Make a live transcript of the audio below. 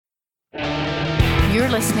You're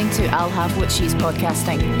listening to I'll Have What She's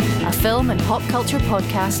Podcasting, a film and pop culture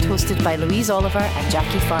podcast hosted by Louise Oliver and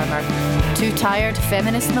Jackie Farmer. Two tired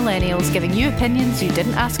feminist millennials giving you opinions you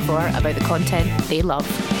didn't ask for about the content they love.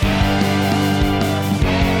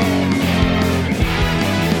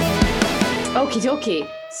 Okie dokie.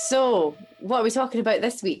 So, what are we talking about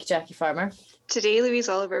this week, Jackie Farmer? Today, Louise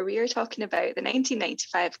Oliver, we are talking about the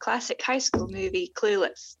 1995 classic high school movie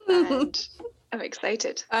Clueless. And I'm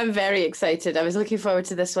excited. I'm very excited. I was looking forward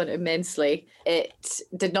to this one immensely. It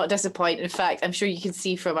did not disappoint. In fact, I'm sure you can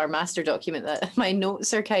see from our master document that my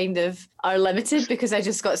notes are limited because I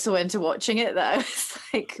just got so into watching it that I was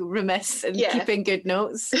like remiss in keeping good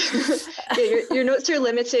notes. Your notes are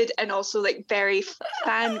limited and also like very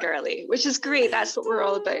fangirly, which is great. That's what we're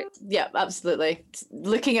all about. Yeah, absolutely.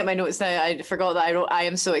 Looking at my notes now, I forgot that I wrote "I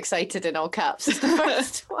am so excited" in all caps as the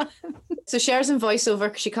first one. So Cher's in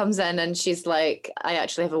voiceover. She comes in and she's like, I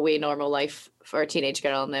actually have a way normal life for a teenage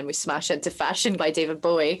girl, and then we smash into Fashion by David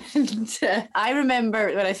Bowie. And I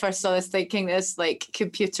remember when I first saw this thinking this like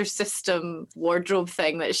computer system wardrobe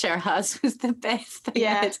thing that Cher has was the best thing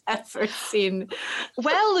I'd ever seen.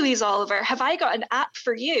 Well, Louise Oliver, have I got an app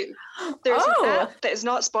for you? There's an app that is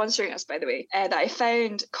not sponsoring us, by the way, that I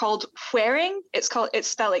found called Whirring. It's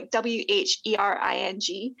spelled like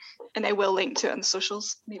WHERING, and I will link to it on the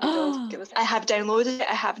socials. Maybe I have downloaded it.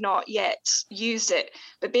 I have not yet used it.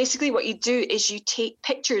 But basically what you do is you take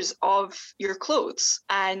pictures of your clothes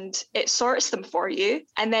and it sorts them for you.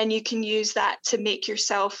 And then you can use that to make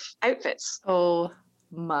yourself outfits. Oh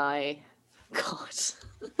my God.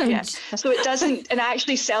 Yeah. So it doesn't, and it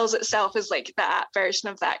actually sells itself as like the app version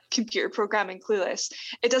of that computer program in Clueless.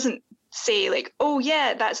 It doesn't say like, oh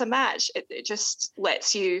yeah, that's a match. It just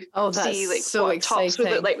lets you see like so what exciting. tops would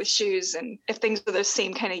look like with shoes and if things are the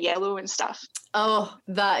same kind of yellow and stuff. Oh,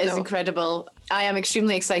 that is incredible. I am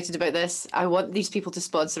extremely excited about this. I want these people to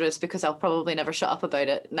sponsor us because I'll probably never shut up about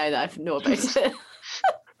it now that I know about it.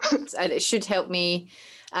 And it should help me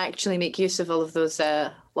actually make use of all of those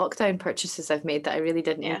lockdown purchases I've made that I really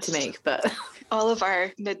didn't need to make. But all of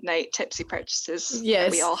our midnight tipsy purchases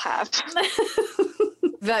that we all have.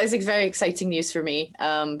 That is very exciting news for me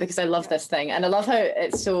because I love this thing. And I love how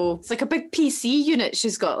it's like a big PC unit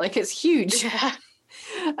she's got. Like, it's huge. Yeah.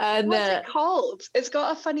 And what's it called? It's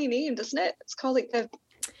got a funny name, doesn't it? It's called like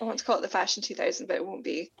I want to call it the Fashion 2000, but it won't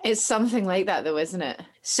be. It's something like that though, isn't it?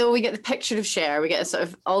 So we get the picture of Cher, we get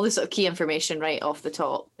all this sort of key information right off the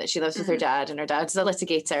top that she lives with her dad, and her dad's a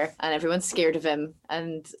litigator and everyone's scared of him,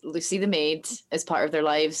 and Lucy the maid is part of their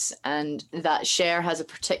lives, and that Cher has a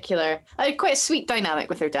particular, quite a sweet dynamic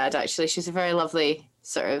with her dad actually. She's a very lovely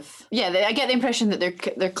sort of, I get the impression that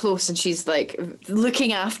they're close, and she's like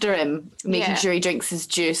looking after him, making sure he drinks his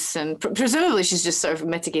juice, and presumably she's just sort of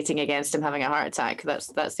mitigating against him having a heart attack.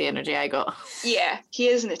 That's the energy I got. Yeah, he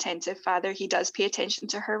is an attentive father. He does pay attention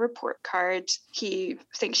to her report card. He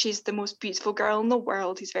thinks she's the most beautiful girl in the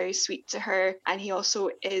world. He's very sweet to her, and he also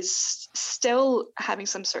is still having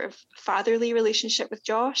some sort of fatherly relationship with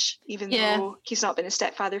Josh, even though he's not been a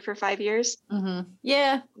stepfather for 5 years. Mm-hmm.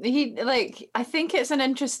 Yeah, I think it's an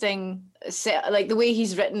interesting set, like the way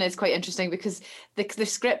he's written is quite interesting because the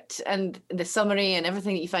script and the summary and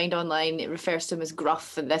everything that you find online, it refers to him as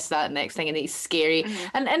gruff and this, that, and next thing, and he's scary.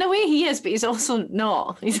 And in a way he is, but he's also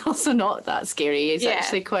not that scary. He's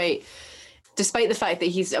actually quite, despite the fact that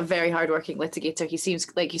he's a very hardworking litigator, he seems,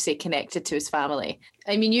 like you say, connected to his family.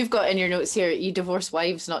 I mean, you've got in your notes here, you divorce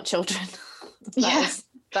wives, not children.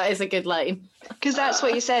 That is a good line. Because that's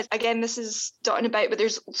what he said. Again, this is dotting about, but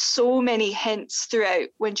there's so many hints throughout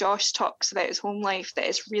when Josh talks about his home life that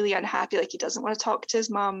is really unhappy. Like, he doesn't want to talk to his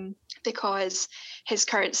mum because his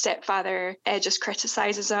current stepfather just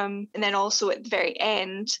criticises him. And then also at the very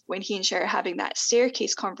end, when he and Cher are having that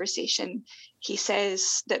staircase conversation, he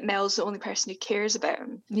says that Mel's the only person who cares about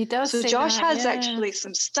him. He does. So Josh has actually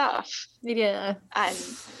some stuff. Yeah. And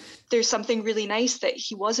there's something really nice that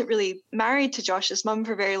he wasn't really married to Josh's mum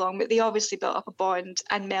for very long, but they obviously built up a bond,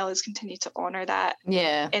 and Mel has continued to honour that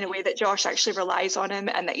in a way that Josh actually relies on him,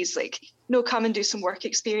 and that he's like, no, come and do some work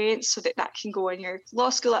experience so that can go in your law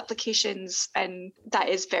school applications, and that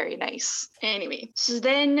is very nice. Anyway, so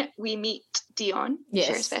then we meet Dion,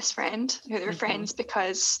 Cher's best friend, who they're friends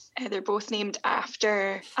because they're both named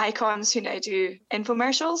after icons who now do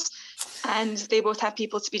infomercials, and they both have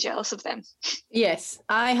people to be jealous of them. Yes,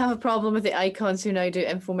 I have a problem with the icons who now do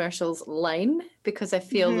infomercials line, because I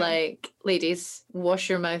feel like, ladies, wash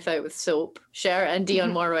your mouth out with soap. Cher and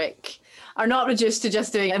Dionne Warwick are not reduced to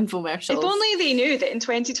just doing infomercials. If only they knew that in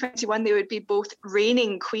 2021 they would be both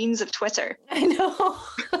reigning queens of Twitter. I know.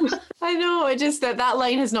 I know, it just that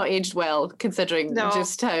line has not aged well, considering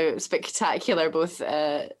just how spectacular both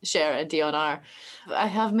Cher and Dion are. I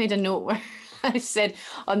have made a note where I said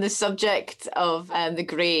on the subject of the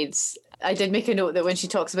grades, I did make a note that when she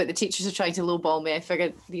talks about the teachers are trying to lowball me, I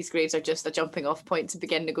figured these grades are just a jumping off point to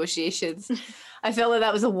begin negotiations. I felt like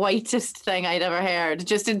that was the whitest thing I'd ever heard,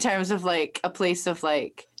 just in terms of like a place of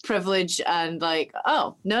like privilege and like,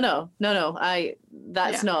 oh, no,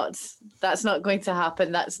 that's not going to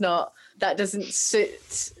happen. That doesn't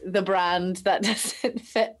suit the brand. That doesn't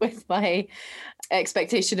fit with my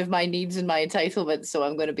expectation of my needs and my entitlements. So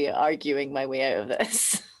I'm going to be arguing my way out of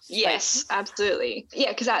this. Yes, absolutely. Yeah,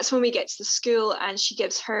 because that's when we get to the school and she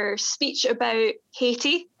gives her speech about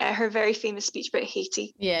Haiti, her very famous speech about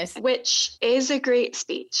Haiti. Yes. Which is a great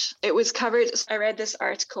speech. It was covered, I read this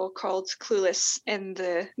article called Clueless in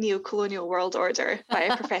the Neo-Colonial World Order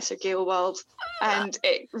by Professor Gail Wald, and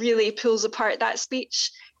it really pulls apart that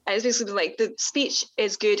speech. And it's basically like the speech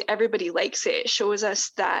is good, everybody likes it. It shows us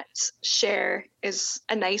that Cher is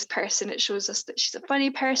a nice person. It shows us that she's a funny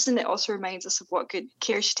person. It also reminds us of what good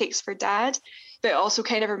care she takes for Dad. But it also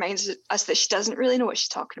kind of reminds us that she doesn't really know what she's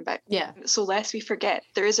talking about. Yeah. So lest we forget,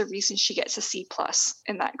 there is a reason she gets a C+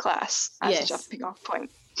 in that class as a jumping off point.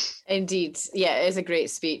 Indeed. Yeah, it is a great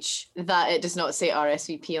speech. That it does not say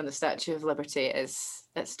RSVP on the Statue of Liberty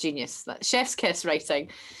that's genius. That chef's kiss writing.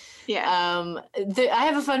 Yeah. I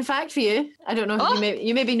have a fun fact for you. I don't know if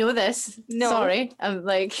you maybe know this. No. Sorry, I'm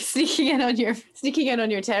like sneaking in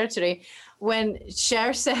on your territory. When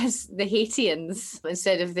Cher says the Haitians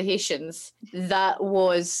instead of the Haitians, that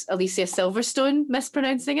was Alicia Silverstone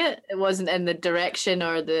mispronouncing it. It wasn't in the direction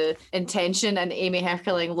or the intention, and Amy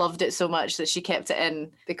Heckerling loved it so much that she kept it in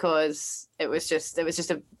because it was just a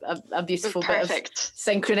beautiful bit of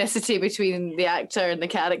synchronicity between the actor and the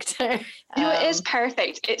character. It is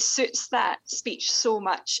perfect. It suits that speech so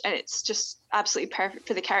much, and it's just absolutely perfect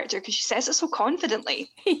for the character because she says it so confidently.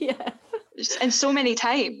 Yeah. And so many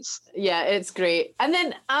times. Yeah, it's great. And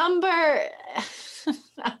then Amber's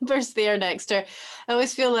there next to her. I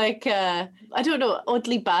always feel like, I don't know,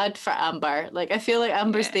 oddly bad for Amber. Like, I feel like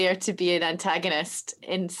Amber's there to be an antagonist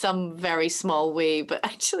in some very small way, but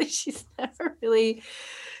actually she's never really...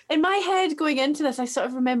 In my head going into this, I sort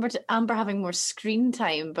of remembered Amber having more screen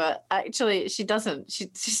time, but actually she doesn't. She's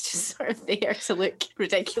just sort of there to look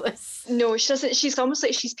ridiculous. No, she doesn't. She's almost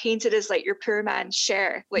like she's painted as like your poor man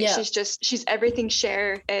Cher. Like she's everything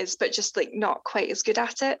Cher is, but just like not quite as good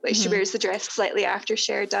at it. Like she wears the dress slightly after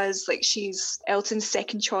Cher does. Like she's Elton's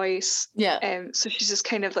second choice. Yeah. So she's just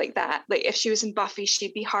kind of like that. Like if she was in Buffy,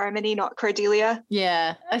 she'd be Harmony, not Cordelia.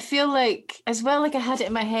 Yeah. I feel like as well, like I had it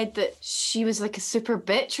in my head that she was like a super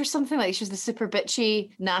bitch or something, like she was the super bitchy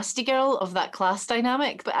nasty girl of that class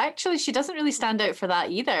dynamic, but actually she doesn't really stand out for that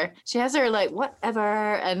either. She has her like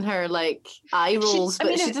whatever and her like eye rolls,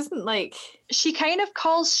 but she doesn't like... She kind of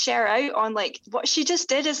calls Cher out on like what she just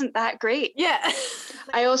did isn't that great. Yeah.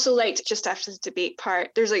 I also liked just after the debate part,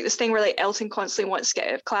 there's like this thing where like Elton constantly wants to get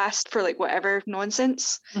out of class for like whatever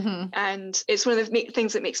nonsense. And it's one of the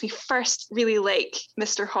things that makes me first really like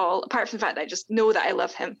Mr. Hall, apart from the fact that I just know that I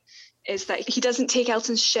love him, is that he doesn't take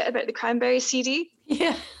Elton's shit about the Cranberry CD.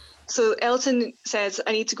 Yeah. So Elton says,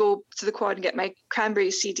 I need to go to the quad and get my Cranberry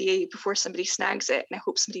CD before somebody snags it. And I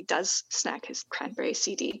hope somebody does snag his Cranberry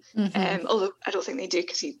CD. Although I don't think they do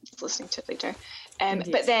because he's listening to it later.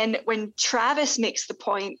 But then when Travis makes the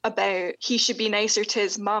point about he should be nicer to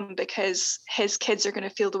his mum because his kids are going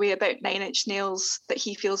to feel the way about Nine Inch Nails that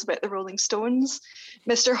he feels about the Rolling Stones,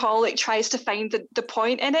 Mr. Hall like tries to find the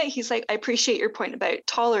point in it. He's like, I appreciate your point about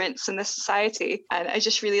tolerance in this society. And I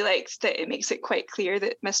just really liked that it makes it quite clear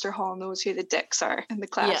that Mr. Hall knows who the dicks are in the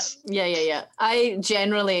class. Yeah. I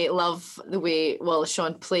generally love the way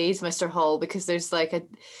Sean plays Mr. Hall because there's like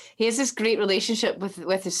he has this great relationship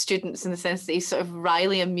with his students in the sense that he's sort of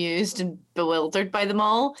wryly amused and bewildered by them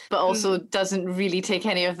all, but also doesn't really take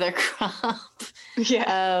any of their crap.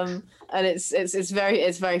 Yeah. And it's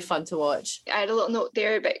very fun to watch. I had a little note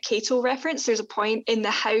there about Cato reference. There's a point in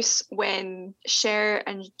the house when Cher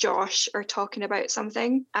and Josh are talking about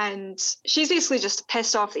something, and she's basically just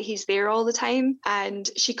pissed off that he's there all the time, and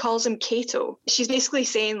she calls him Cato. She's basically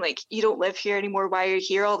saying like, you don't live here anymore, why are you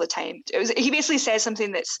here all the time? He basically says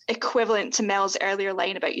something that's equivalent to Mel's earlier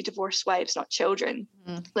line about you divorced wives, not children.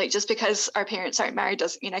 Like, just because our parents aren't married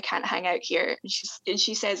doesn't mean I can't hang out here. And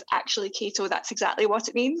she says, actually, Cato, that's exactly what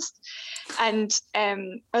it means. And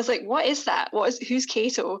I was like, what is that? Who's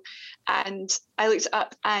Cato? And I looked it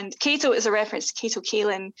up, and Cato is a reference to Cato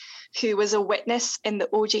Kalin, who was a witness in the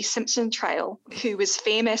O.J. Simpson trial, who was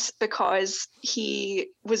famous because he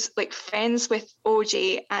was like friends with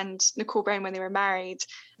O.J. and Nicole Brown when they were married,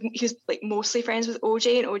 he was like mostly friends with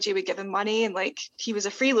OJ, and OJ would give him money, and like he was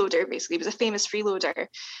a freeloader, basically. He was a famous freeloader.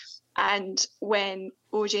 And when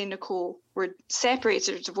OJ and Nicole were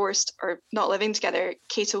separated or divorced or not living together,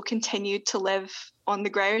 Cato continued to live on the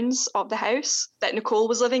grounds of the house that Nicole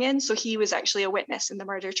was living in. So he was actually a witness in the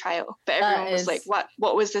murder trial. But everyone was like,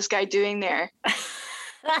 what was this guy doing there?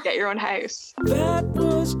 Get your own house. That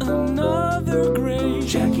was another great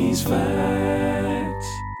Jackie's Facts.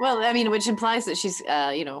 Well, I mean, which implies that she's,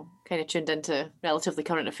 kind of tuned into relatively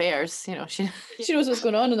current affairs. You know, she knows what's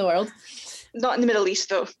going on in the world. Not in the Middle East,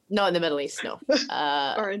 though. Not in the Middle East, no.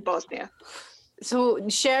 Or in Bosnia. So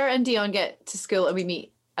Cher and Dion get to school and we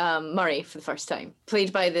meet Murray for the first time,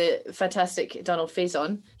 played by the fantastic Donald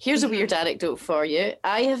Faison. Here's a weird anecdote for you.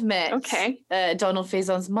 I have met Donald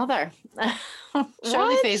Faison's mother,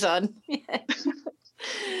 Shirley Faison. Yeah.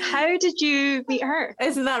 How did you meet her?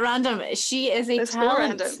 Isn't that random? She is a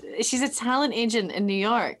talent. She's a talent agent in New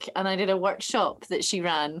York, and I did a workshop that she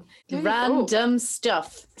ran. Random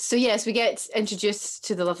stuff. So yes, we get introduced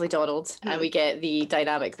to the lovely Donald, and we get the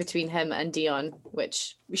dynamic between him and Dion,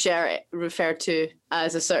 which Cher referred to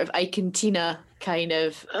as a sort of Ike and Tina kind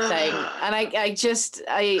of thing.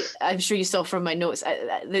 And I'm sure you saw from my notes,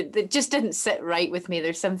 that just didn't sit right with me.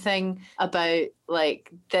 There's something about like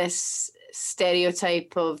this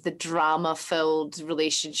stereotype of the drama-filled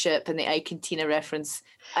relationship and the Ike and Tina reference,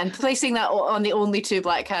 and placing that on the only two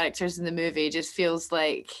black characters in the movie just feels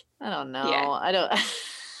like, I don't know. Yeah. I don't.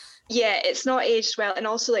 Yeah, it's not aged well, and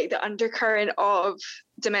also like the undercurrent of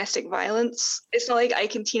domestic violence. It's not like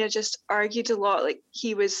Ike and Tina just argued a lot. Like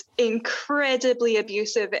he was incredibly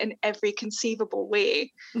abusive in every conceivable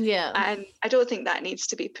way. Yeah. And I don't think that needs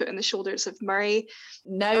to be put on the shoulders of Murray.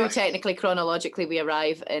 Now, technically, chronologically, we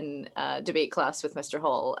arrive in debate class with Mr.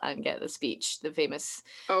 Hall and get the speech, the famous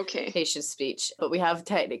Haitian speech. But we have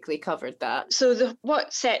technically covered that. So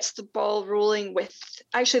what sets the ball rolling with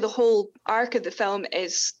actually the whole arc of the film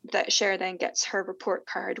is that Cher then gets her report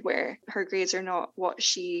card where her grades are not what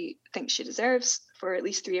she thinks she deserves for at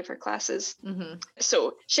least 3 of her classes. Mm-hmm.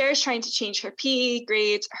 So Cher's trying to change her PE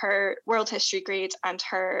grade, her world history grade, and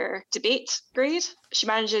her debate grade. She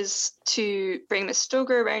manages to bring Miss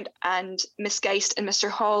Stoger around, and Miss Geist and Mr.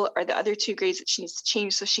 Hall are the other 2 grades that she needs to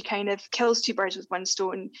change. So she kind of kills 2 birds with 1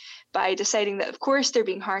 stone by deciding that, of course, they're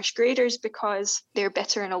being harsh graders because they're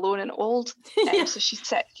bitter and alone and old. Yeah. So she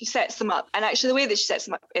sets them up. And actually, the way that she sets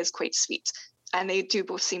them up is quite sweet. And they do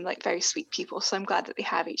both seem like very sweet people. So I'm glad that they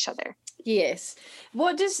have each other. Yes.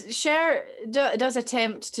 What does Cher does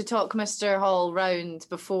attempt to talk Mr. Hall round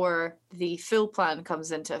before the full plan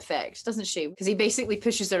comes into effect, doesn't she? Because he basically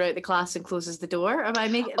pushes her out the class and closes the door. Am I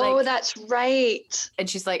making? Oh, that's right. And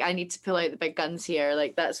she's like, I need to pull out the big guns here.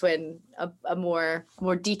 Like that's when a more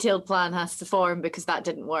detailed plan has to form, because that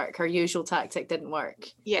didn't work. Her usual tactic didn't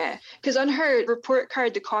work. Yeah, because on her report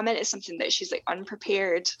card, the comment is something that she's like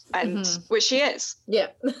unprepared, and which she is. Yeah.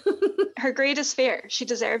 Her grade is fair. She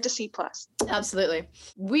deserved a C+. Absolutely.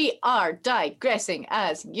 We are digressing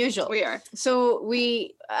as usual. We are. So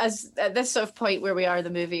as at this sort of point where we are in the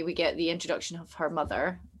movie, we get the introduction of her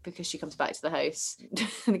mother, because she comes back to the house.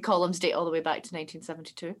 The columns date all the way back to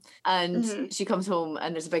 1972. And she comes home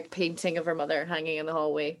and there's a big painting of her mother hanging in the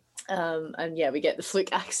hallway. And yeah, we get the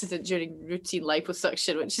fluke accident during routine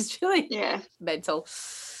liposuction, which is really mental.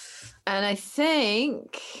 And I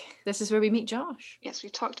think this is where we meet Josh. Yes,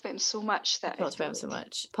 we've talked about him so much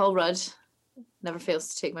Paul Rudd never fails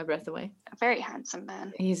to take my breath away. A very handsome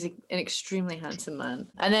man. He's an extremely handsome man.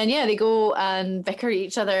 And then, they go and bicker at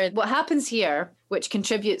each other. What happens here, which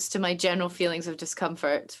contributes to my general feelings of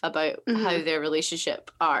discomfort about how their relationship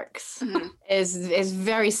arcs, is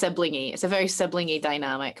very siblingy. It's a very siblingy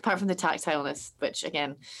dynamic, apart from the tactileness, which,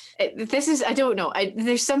 again, I don't know.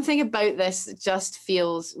 There's something about this that just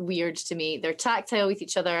feels weird to me. They're tactile with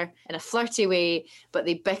each other in a flirty way, but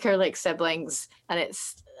they bicker like siblings, and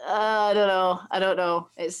it's... I don't know.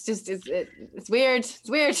 It's just it's weird. It's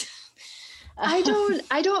weird. I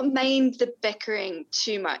don't mind the bickering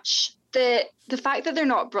too much. The fact that they're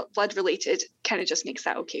not blood related kind of just makes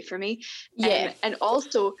that okay for me. Yeah. And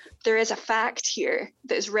also there is a fact here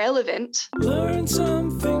that is relevant. Learn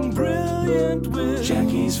something brilliant with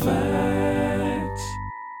Jackie's Facts.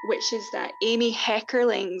 Which is that Amy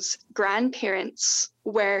Heckerling's grandparents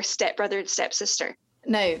were stepbrother and stepsister.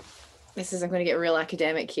 Now, I'm going to get real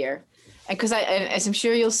academic here. And because as I'm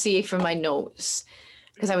sure you'll see from my notes,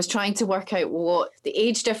 because I was trying to work out what the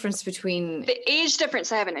age difference between... The age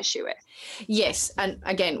difference I have an issue with. Yes. And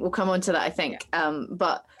again, we'll come on to that, I think.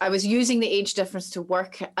 But I was using the age difference to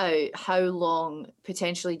work out how long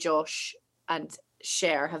potentially Josh and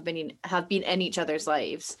Cher have been in each other's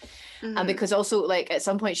lives. And because also, like, at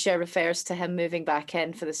some point Cher refers to him moving back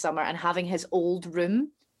in for the summer and having his old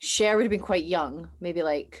room. Cher would have been quite young, maybe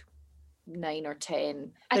like 9 or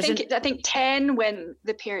 10. I think 10 when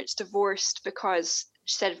the parents divorced, because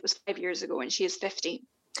she said it was 5 years ago and she is 15.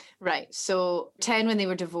 Right, so 10 when they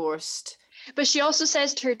were divorced. But she also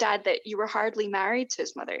says to her dad that you were hardly married to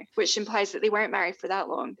his mother, which implies that they weren't married for that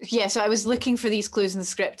long. Yeah, so I was looking for these clues in the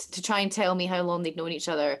script to try and tell me how long they'd known each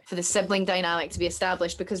other, for the sibling dynamic to be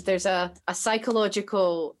established, because there's a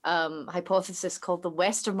psychological hypothesis called the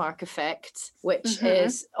Westermarck effect, which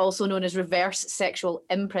is also known as reverse sexual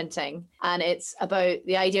imprinting. And it's about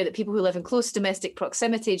the idea that people who live in close domestic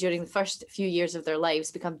proximity during the first few years of their lives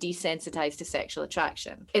become desensitized to sexual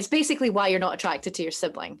attraction. It's basically why you're not attracted to your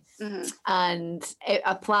sibling. And it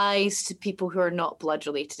applies to people who are not blood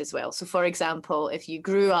related as well. So, for example, if you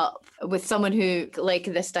grew up with someone who, like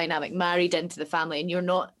this dynamic, married into the family, and you're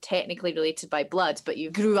not technically related by blood, but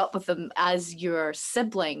you grew up with them as your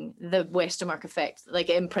sibling, the Westermarck effect, like,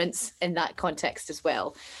 it imprints in that context as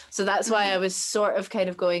well. So that's why I was sort of kind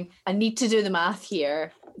of going, I need to do the math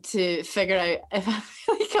here to figure out if I'm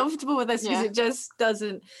really comfortable with this, because it just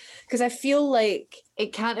doesn't, because I feel like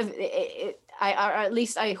it can't have, or at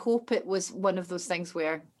least I hope it was one of those things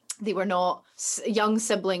where they were not young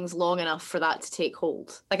siblings long enough for that to take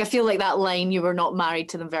hold. Like, I feel like that line, you were not married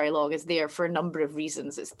to them very long, is there for a number of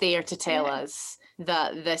reasons. It's there to tell us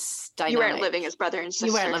that this dynamic... You weren't living as brother and sister.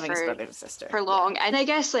 You weren't living as brother and sister. For long. And I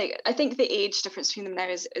guess, like, I think the age difference between them now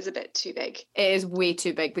is a bit too big. It is way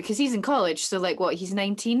too big, because he's in college. So, like, what, he's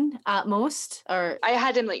 19 at most? Or I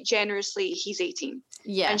had him, like, generously, he's 18.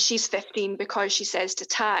 Yeah. And she's 15, because she says to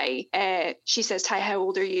Ty, Ty, how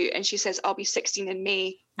old are you? And she says, I'll be 16 in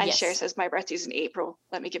May. And Cher says, my birthday's in April.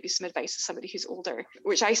 Let me give you some advice as somebody who's older.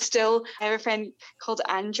 Which I have a friend called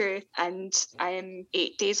Andrew, and I am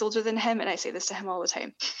 8 days older than him. And I say this to him all the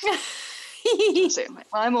time. So I'm like,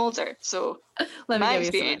 well, I'm older. So let me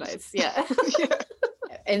give you some advice. Yeah.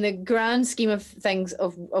 In the grand scheme of things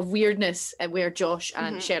of weirdness, where Josh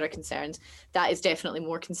and Cher are concerned, that is definitely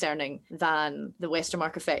more concerning than the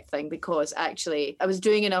Westermarck effect thing, because actually I was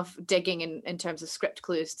doing enough digging in terms of script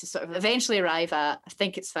clues to sort of eventually arrive at, I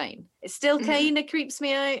think it's fine. It still kind of creeps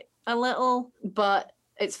me out a little, but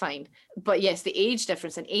it's fine. But yes, the age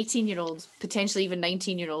difference, an 18-year-old, potentially even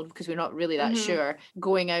 19-year-old, because we're not really that sure,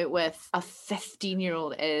 going out with a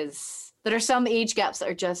 15-year-old is... There are some age gaps that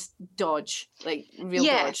are just dodge, like real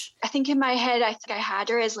dodge. I think in my head, I think I had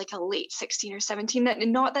her as like a late 16 or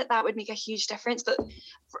 17. Not that would make a huge difference, but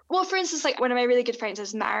for instance, like one of my really good friends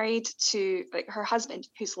is married to like her husband,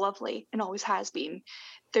 who's lovely and always has been.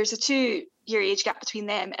 There's a 2-year age gap between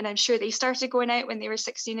them, and I'm sure they started going out when they were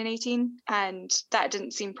 16 and 18, and that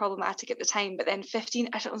didn't seem problematic at the time. But then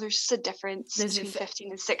 15, I don't know, there's just a difference between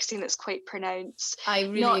 15 and 16 that's quite pronounced. I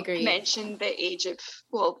really agree. Not mention the age of,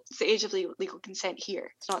 it's the age of legal consent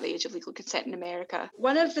here. It's not the age of legal consent in America.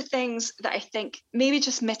 One of the things that I think maybe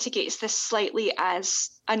just mitigates this slightly as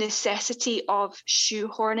a necessity of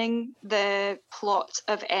shoehorning the plot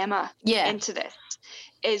of Emma into this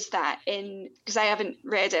is that because I haven't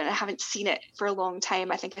read it and I haven't seen it for a long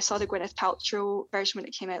time. I think I saw the Gwyneth Paltrow version when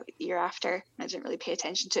it came out the year after, and I didn't really pay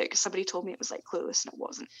attention to it because somebody told me it was like Clueless, and it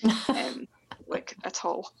wasn't like at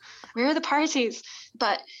all. Where are the parties?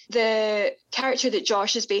 But the character that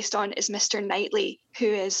Josh is based on is Mr. Knightley, who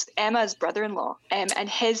is Emma's brother-in-law, and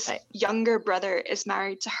his younger brother is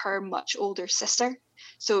married to her much older sister.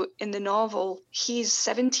 So in the novel, he's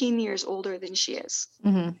 17 years older than she is,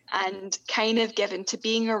 and kind of given to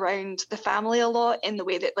being around the family a lot in the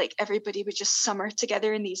way that like everybody would just summer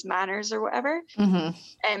together in these manors or whatever.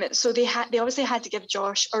 So they obviously had to give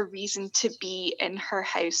Josh a reason to be in her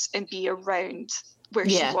house and be around where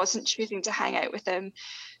she wasn't choosing to hang out with him.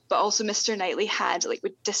 But also Mr. Knightley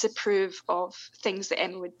would disapprove of things that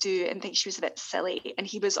Emma would do and think she was a bit silly, and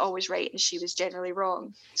he was always right and she was generally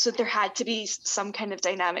wrong. So there had to be some kind of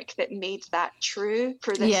dynamic that made that true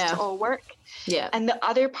for this to all work. Yeah. And the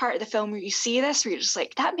other part of the film where you see this, where you're just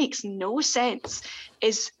like, that makes no sense,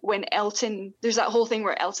 is when Elton, there's that whole thing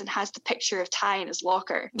where Elton has the picture of Ty in his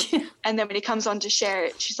locker. And then when he comes on to share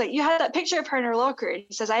it, she's like, you had that picture of her in her locker. And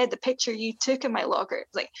he says, I had the picture you took in my locker.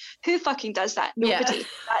 It's like, who fucking does that? Nobody.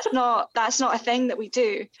 Yeah. That's not a thing that we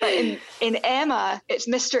do. But in Emma, it's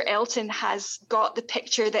Mr. Elton has got the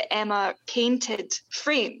picture that Emma painted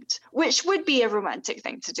framed, which would be a romantic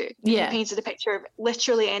thing to do. Yeah. He painted a picture of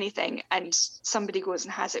literally anything and somebody goes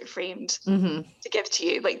and has it framed to give to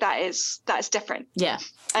you. Like that's different. Yeah.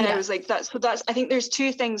 Yeah. And I was like, that's I think there's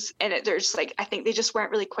two things in it. There's like, I think they just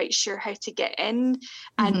weren't really quite sure how to get in,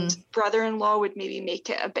 and brother-in-law would maybe make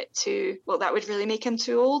it a bit too, well, that would really make him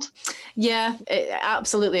too old. Yeah, it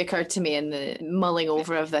absolutely occurred to me in the mulling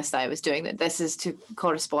over of this that I was doing, that this is to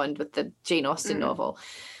correspond with the Jane Austen novel.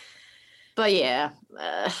 But yeah.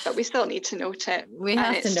 But we still need to note it. We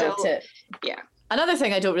have to note it. Yeah. Another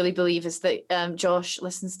thing I don't really believe is that Josh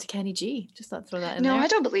listens to Kenny G. Just throw that in there. No, I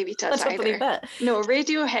don't believe he does. I don't believe that. No,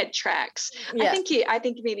 Radiohead tracks. Yeah. I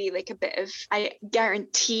think maybe like a bit of. I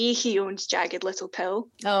guarantee he owns Jagged Little Pill.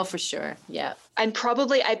 Oh, for sure. Yeah. And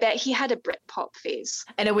probably, I bet he had a Britpop phase.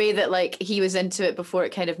 In a way that like he was into it before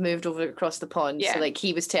it kind of moved over across the pond. Yeah. So like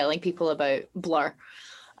he was telling people about Blur.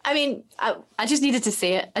 I mean, I just needed to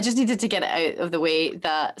say it. I just needed to get it out of the way,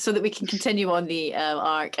 so that we can continue on the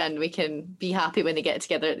arc and we can be happy when they get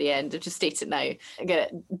together at the end. I'll just state it now and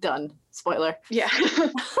get it done. Spoiler. Yeah.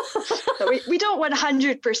 we don't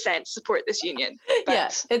 100% support this union. But yeah,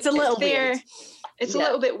 it's a little weird. It's a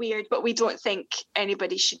little bit weird, but we don't think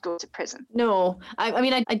anybody should go to prison. No. I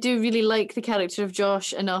mean, I do really like the character of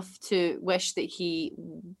Josh enough to wish that he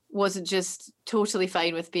wasn't just totally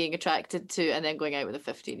fine with being attracted to and then going out with a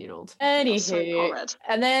 15-year-old. Anywho,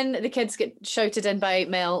 and then the kids get shouted in by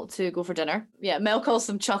Mel to go for dinner. Yeah, Mel calls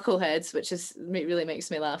them chuckleheads, which really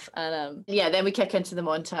makes me laugh. And then we kick into the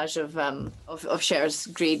montage of Cher's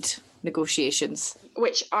greed negotiations,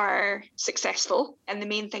 which are successful, and the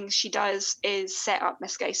main thing she does is set up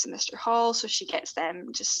Miss Geist and Mr. Hall, so she gets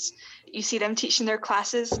them you see them teaching their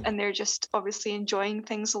classes and they're just obviously enjoying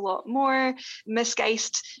things a lot more. Miss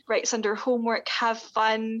Geist writes under homework, have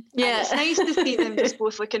fun. Yeah, and it's nice to see them just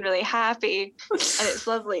both looking really happy, and it's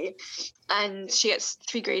lovely. And she gets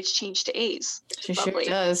 3 grades changed to A's. She sure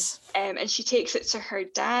does. And she takes it to her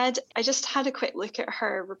dad. I just had a quick look at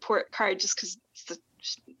her report card just because it's the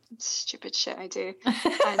stupid shit I do.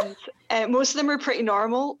 And most of them were pretty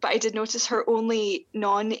normal, but I did notice her only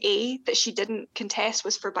non-A that she didn't contest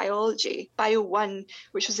was for biology. Bio 1,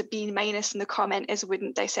 which was a B-, and the comment is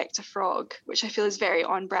wouldn't dissect a frog, which I feel is very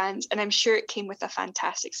on brand. And I'm sure it came with a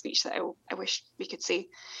fantastic speech that I wish we could see.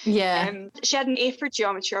 Yeah. She had an A for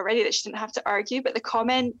geometry already that she didn't have to argue, but the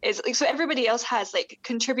comment is like, so everybody else has like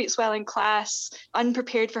contributes well in class,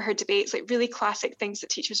 unprepared for her debates, like really classic things that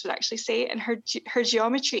teachers would actually say. And her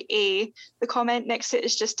geometry A, the comment next to it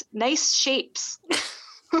is just nice shapes.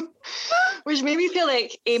 Which made me feel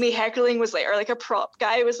like Amy Heckerling was like, or like a prop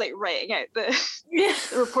guy was like writing out the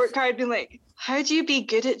report card being like, how do you be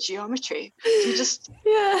good at geometry? Do you just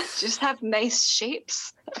have nice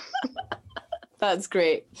shapes? That's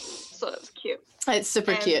great. So that's cute. It's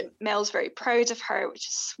super cute. Mel's very proud of her, which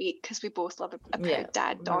is sweet because we both love a proud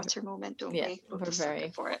dad-daughter moment, don't we? We're very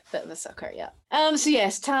for it. Bit of a sucker, yeah. So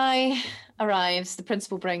yes, Ty arrives. The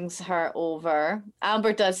principal brings her over.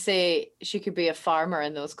 Amber does say she could be a farmer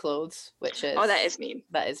in those clothes, which is that is mean.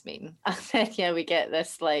 That is mean. And then we get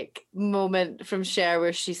this like moment from Cher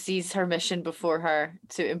where she sees her mission before her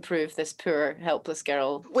to improve this poor, helpless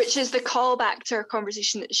girl, which is the callback to her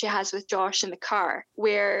conversation that she has with Josh in the car,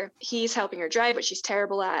 where he's helping her drive, which she's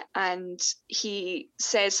terrible at, and he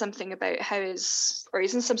says something about how he's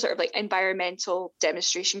in some sort of like environmental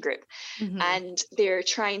demonstration group, and they're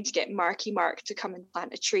trying to get Marky Mark to come and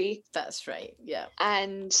plant a tree. That's right, yeah.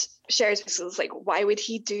 And Cher's was like, why would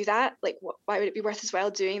he do that? Like, why would it be worth his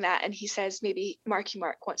while doing that? And he says maybe Marky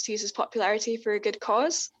Mark wants to use his popularity for a good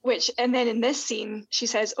cause. And then in this scene, she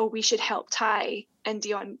says, oh, we should help Ty. And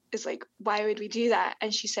Dion is like, why would we do that?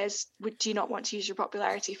 And she says, do you not want to use your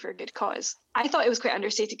popularity for a good cause? I thought it was quite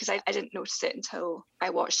understated because I didn't notice it until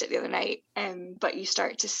I watched it the other night. But you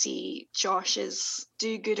start to see Josh's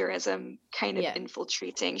do-gooderism kind of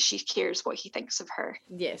infiltrating. She cares what he thinks of her.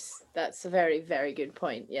 Yes, that's a very, very good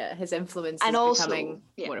point. Yeah, his influence is becoming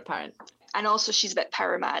more apparent. And also she's a bit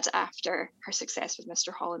power mad after her success with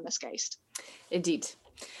Mr. Hall and Miss Geist. Indeed.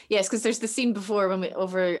 Yes, because there's the scene before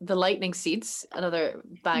over the lightning seeds, another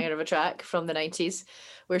banger of a track from the 90s,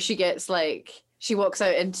 where she walks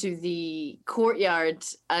out into the courtyard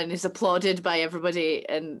and is applauded by everybody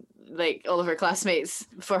and like all of her classmates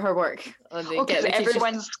for her work. Because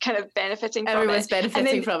everyone's kind of benefiting from it. Everyone's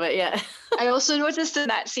benefiting from it, yeah. I also noticed in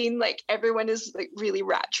that scene, like everyone is like really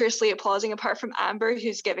rapturously applauding apart from Amber,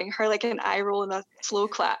 who's giving her like an eye roll and a slow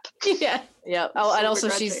clap. Yeah. Oh, and also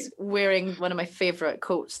she's wearing one of my favourite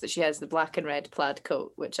coats that she has, the black and red plaid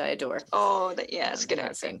coat, which I adore. Oh, it's a good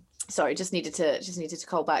outfit. Sorry, just needed to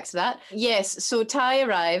call back to that. Yes, so Ty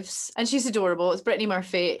arrives and she's adorable. It's Brittany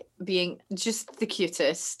Murphy being just the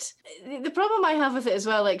cutest. The problem I have with it as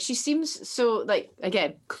well, like she seems so, like,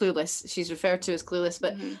 again, clueless. She's referred to as clueless,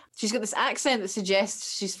 but she's got this accent that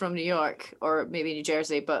suggests she's from New York or maybe New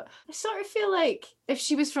Jersey, but I sort of feel like if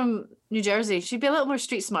she was from New Jersey, she'd be a little more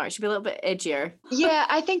street smart. She'd be a little bit edgier. Yeah,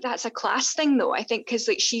 I think that's a class thing though. I think because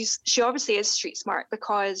like she obviously is street smart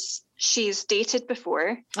because she's dated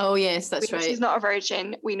before. Oh yes, that's right. She's not a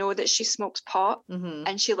virgin. We know that she smokes pot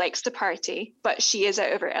and she likes to party, but she is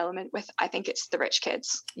out of her element with, I think it's the rich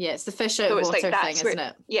kids. Yeah, it's the fish out of water thing, isn't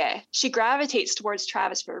it? Yeah, she gravitates towards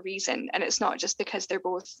Travis for a reason, and it's not just because they're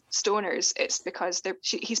both stoners. It's because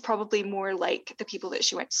he's probably more like the people that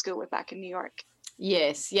she went to school with back in New York.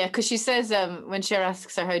 Yes, yeah, because she says when Cher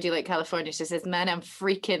asks her, how do you like California? She says, man, I'm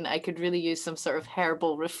freaking, I could really use some sort of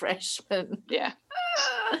herbal refreshment. Yeah.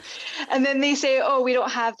 And then they say, oh,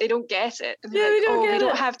 they don't get it. And yeah, like, they don't get we it.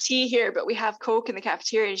 don't have tea here, but we have Coke in the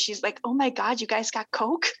cafeteria. And she's like, oh my God, you guys got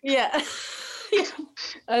Coke? Yeah. Yeah.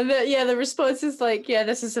 And the response is like, yeah,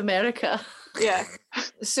 this is America. Yeah.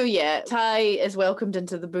 So yeah, Ty is welcomed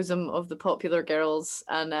into the bosom of the popular girls,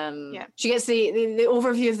 and she gets the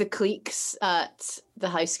overview of the cliques at the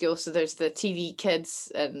high school. So there's the TV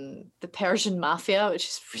kids and the Persian mafia, which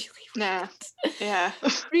is really weird. Yeah.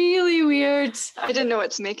 Really weird. I didn't know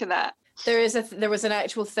what to make of that. There was an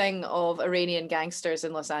actual thing of Iranian gangsters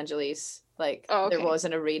in Los Angeles. Like there was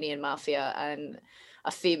an Iranian mafia and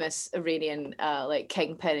a famous Iranian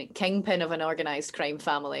kingpin of an organized crime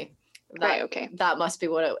family. That must be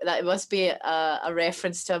that must be a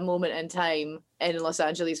reference to a moment in time in Los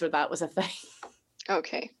Angeles where that was a thing.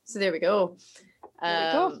 Okay. So there we go.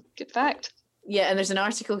 Good fact. Yeah, and there's an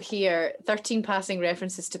article here, 13 passing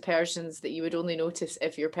references to Persians that you would only notice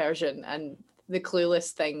if you're Persian, and the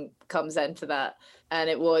clueless thing comes into that. And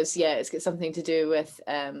it's got something to do with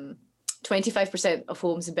 25% of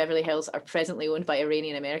homes in Beverly Hills are presently owned by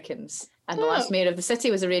Iranian Americans. And the last mayor of the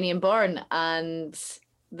city was Iranian born, and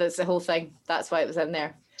that's the whole thing. That's why it was in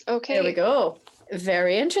there. Okay. There we go.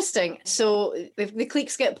 Very interesting. So the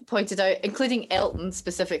cliques get pointed out, including Elton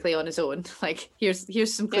specifically on his own. Like,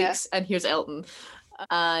 here's some cliques and here's Elton.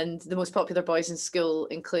 And the most popular boys in school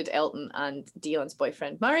include Elton and Dion's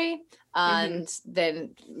boyfriend Murray. And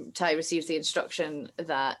then Ty receives the instruction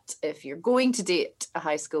that if you're going to date a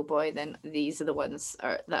high school boy, then these are the ones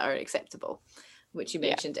that are acceptable, which you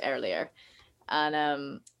mentioned earlier.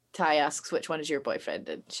 And Ty asks, which one is your boyfriend?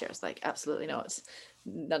 And Cher's like, absolutely not.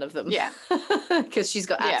 None of them. Yeah. Because she's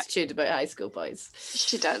got attitude about high school boys.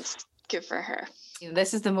 She does. Good for her.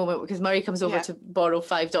 This is the moment because Murray comes over to borrow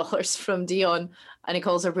 $5 from Dion, and he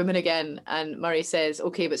calls her woman again. And Murray says,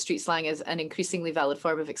 okay, but street slang is an increasingly valid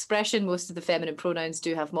form of expression. Most of the feminine pronouns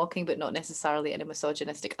do have mocking, but not necessarily in a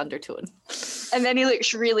misogynistic undertone. And then he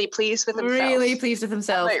looks really pleased with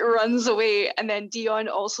himself. Like runs away. And then Dion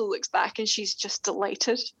also looks back and she's just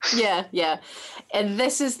delighted. Yeah. And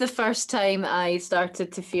this is the first time I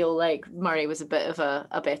started to feel like Murray was a bit of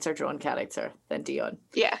a better drawn character than Dion.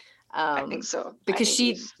 Yeah. I think so. Because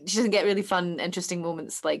she doesn't get really fun, interesting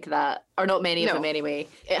moments like that, or not many of them anyway.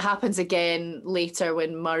 It happens again later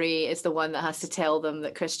when Murray is the one that has to tell them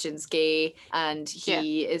that Christian's gay, and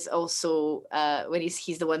he is also when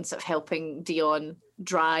he's the one sort of helping Dion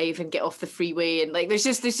drive and get off the freeway, and like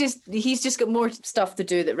he's just got more stuff to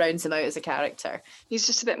do that rounds him out as a character. He's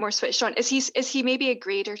just a bit more switched on. Is he maybe a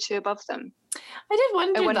grade or two above them? I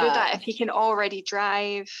did wonder that if he can already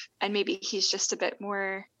drive and maybe he's just a bit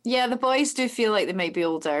more. Yeah, the boys do feel like they might be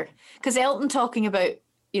older because Elton talking about,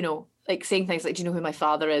 like saying things like, do you know who my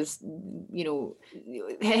father is?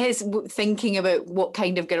 His thinking about what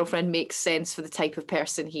kind of girlfriend makes sense for the type of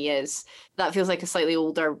person he is. That feels like a slightly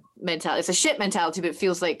older mentality. It's a shit mentality, but it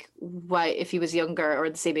feels like why if he was younger or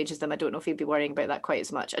the same age as them, I don't know if he'd be worrying about that quite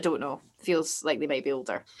as much. I don't know. Feels like they might be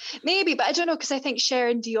older. Maybe, but I don't know because I think Cher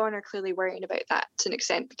and Dion are clearly worrying about that to an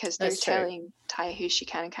extent because they're telling Ty who she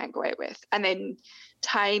can and can't go out with. And then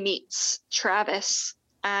Ty meets Travis.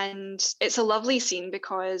 And it's a lovely scene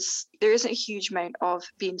because there isn't a huge amount of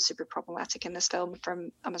being super problematic in this film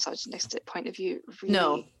from a misogynistic point of view, really.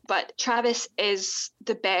 No. But Travis is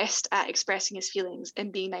the best at expressing his feelings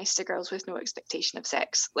and being nice to girls with no expectation of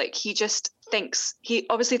sex. Like, he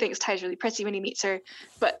obviously thinks Ty's really pretty when he meets her,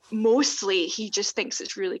 but mostly he just thinks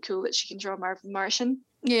it's really cool that she can draw Marvin the Martian.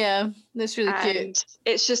 Yeah, that's really cute. And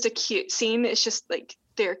it's just a cute scene. It's just like,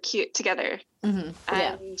 they're cute together. Mm-hmm.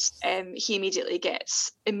 And he immediately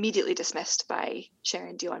gets dismissed by Cher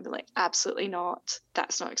and Dion, but like, absolutely not,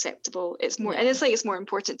 that's not acceptable. It's more and it's more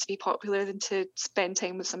important to be popular than to spend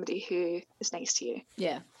time with somebody who is nice to you.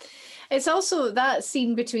 It's also that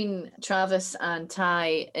scene between Travis and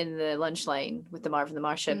Ty in the lunch line with the Marvin the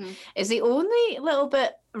Martian is the only little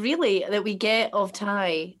bit really that we get of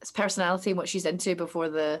Ty's personality and what she's into before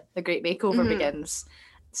the great makeover begins.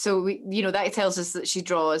 So we, that tells us that she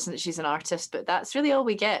draws and that she's an artist, but that's really all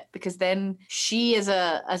we get, because then she as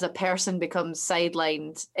a person becomes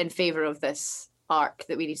sidelined in favor of this arc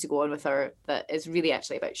that we need to go on with her that is really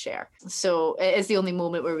actually about Cher. So it is the only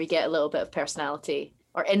moment where we get a little bit of personality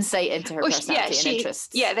or insight into her personality and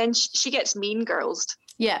interests. Yeah, then she gets mean girled.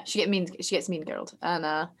 Yeah, she gets mean girled,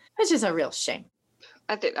 and which is a real shame.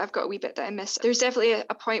 I think I've got a wee bit that I missed. There's definitely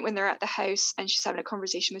a point when they're at the house and she's having a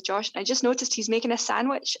conversation with Josh, and I just noticed he's making a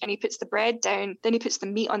sandwich and he puts the bread down, then he puts the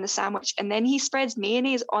meat on the sandwich, and then he spreads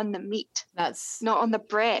mayonnaise on the meat. That's not on the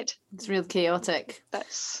bread. It's real chaotic.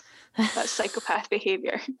 That's psychopath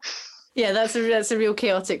behavior. Yeah, that's a real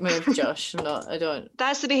chaotic move, Josh. I don't.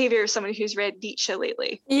 That's the behavior of someone who's read Nietzsche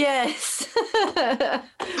lately. Yes,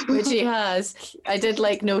 which he has. I did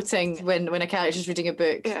like noting when a character's reading a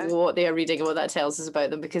book, what they are reading and what that tells us about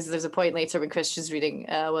them, because there's a point later when Christian's reading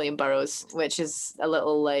William Burroughs, which is a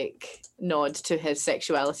little like nod to his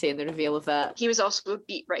sexuality and the reveal of that. He was also a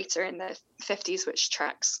beat writer in the 50s, which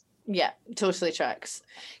tracks. Yeah, totally tracks.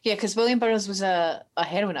 Yeah, because William Burroughs was a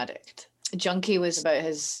heroin addict. Junkie was about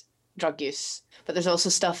his drug use, but there's also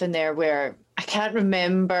stuff in there where I can't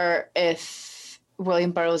remember if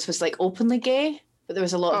William Burroughs was like openly gay, but there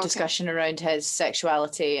was a lot of discussion around his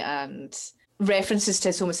sexuality, and references to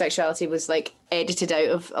his homosexuality was like edited out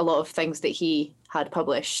of a lot of things that he had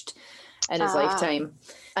published in his lifetime,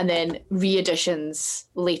 and then re-editions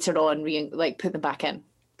later on put them back in,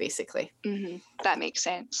 basically. That makes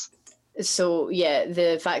sense. So yeah,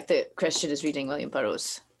 the fact that Christian is reading William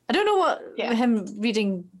Burroughs, I don't know what him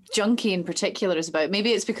reading Junkie in particular is about.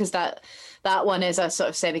 Maybe it's because that one is a sort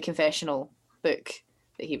of semi-confessional book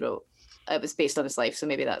that he wrote. It was based on his life, so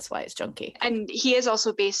maybe that's why it's Junkie. And he is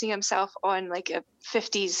also basing himself on like a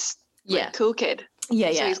 50s cool kid.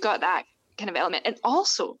 Yeah. So he's got that kind of element. And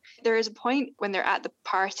also, there is a point when they're at the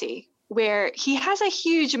party where he has a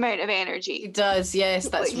huge amount of energy. He does, yes,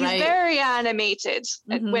 that's right. He's very animated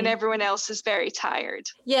when everyone else is very tired.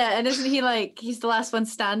 Yeah, and isn't he like, he's the last one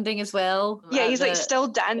standing as well? Yeah, he's like still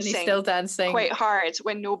dancing. He's still dancing. Quite hard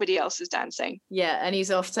when nobody else is dancing. Yeah, and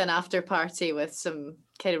he's off to an after party with some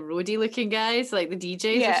kind of roadie looking guys, like the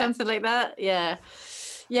DJs or something like that. Yeah.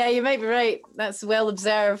 Yeah, you might be right. That's well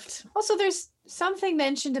observed. Also, there's something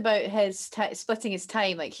mentioned about his splitting his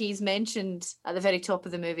time. Like, he's mentioned at the very top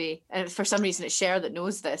of the movie, and for some reason it's Cher that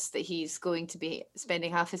knows this, that he's going to be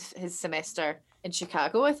spending half his semester in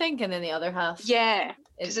Chicago, I think, and then the other half. Yeah,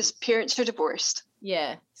 because his parents are divorced.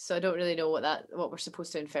 Yeah, so I don't really know what we're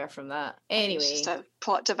supposed to infer from that. Anyway, it's just a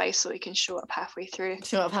plot device so he can show up halfway through.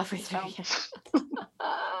 Yeah.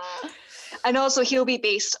 And also, he'll be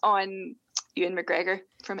based on Ewan McGregor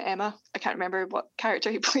from Emma. I can't remember what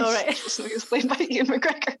character he plays. Oh, right. So he was played by Ewan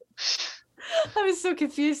McGregor. I was so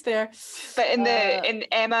confused there. But in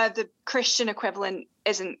Emma, the Christian equivalent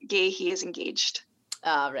isn't gay, he is engaged.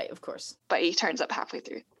 Right, of course. But he turns up halfway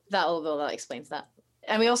through. That explains that.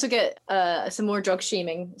 And we also get some more drug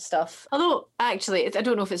shaming stuff. Although, actually, I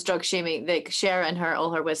don't know if it's drug shaming. Like, Cher in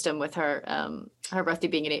all her wisdom with her birthday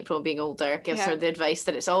being in April and being older gives her the advice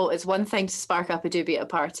that it's one thing to spark up a doobie at a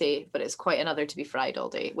party, but it's quite another to be fried all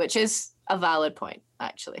day, which is a valid point,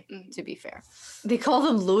 actually, to be fair. They call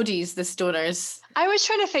them loadies, the stoners. I was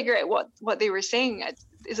trying to figure out what they were saying.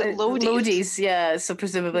 Is it loadies? Loadies, yeah. So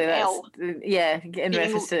presumably that's, in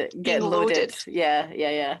reference to getting loaded.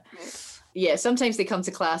 Yeah. Yeah, sometimes they come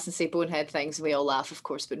to class and say bonehead things and we all laugh, of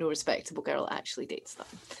course, but no respectable girl actually dates them.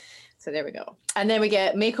 So there we go. And then we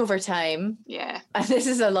get makeover time. Yeah. And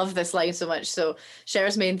I love this line so much. So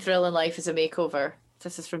Cher's main thrill in life is a makeover.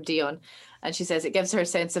 This is from Dion. And she says it gives her a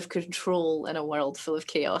sense of control in a world full of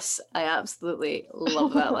chaos. I absolutely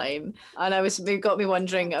love that line. And it got me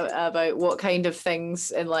wondering about what kind of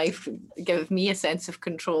things in life give me a sense of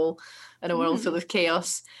control in a world full of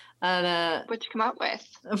chaos. And what'd you come up with?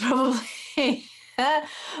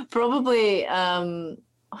 Probably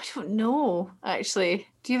I don't know, actually.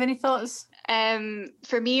 Do you have any thoughts?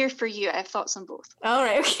 For me or for you, I have thoughts on both. All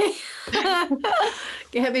right, okay.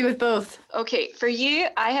 Hit me with both. Okay, for you,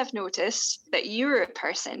 I have noticed that you're a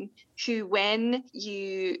person who, when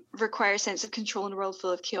you require a sense of control in a world full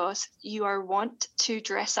of chaos, you are wont to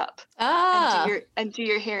dress up and do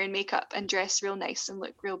your hair and makeup and dress real nice and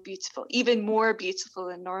look real beautiful, even more beautiful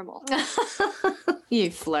than normal. You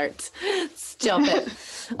flirt. Stop it.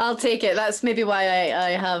 I'll take it. That's maybe why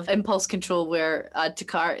I have impulse control where add to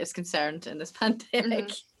cart is concerned in this pandemic.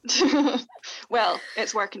 Well,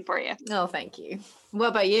 it's working for you. Oh, thank you. What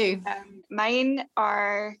about you? Mine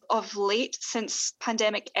are of late, since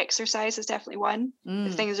pandemic, exercise is definitely one.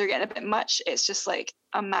 If things are getting a bit much, it's just like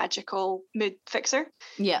a magical mood fixer.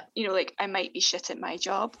 Yeah. You know, like I might be shit at my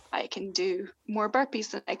job. I can do more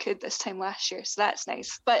burpees than I could this time last year. So that's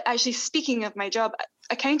nice. But actually, speaking of my job,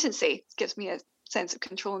 accountancy gives me a sense of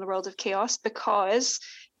control in the world of chaos, because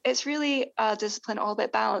it's really a discipline all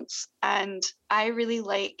about balance. And I really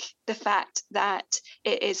like the fact that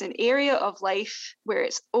it is an area of life where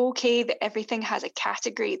it's okay that everything has a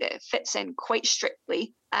category that it fits in quite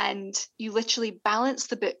strictly. And you literally balance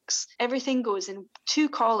the books. Everything goes in 2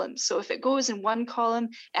 columns. So if it goes in 1 column,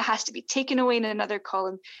 it has to be taken away in another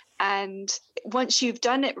column. And once you've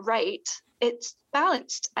done it right, it's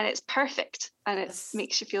balanced and it's perfect. And it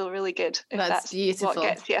makes you feel really good. If that's beautiful. What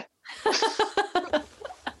gets you.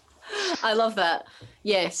 I love that.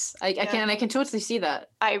 Yes, I can totally see that.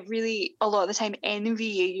 I really, a lot of the time,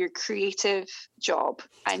 envy your creative job,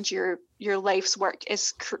 and your life's work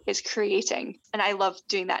is creating. And I love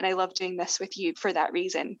doing that, and I love doing this with you for that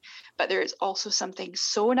reason. But there is also something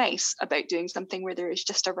so nice about doing something where there is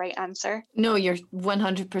just a right answer. No, you're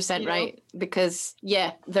 100% right. Because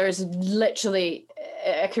there's literally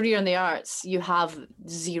a career in the arts. You have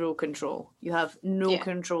zero control. You have no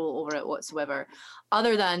control over it whatsoever,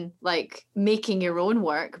 other than like making your own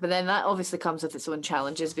work. But then that obviously comes with its own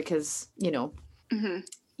challenges, because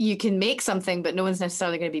you can make something, but no one's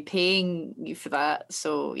necessarily going to be paying you for that.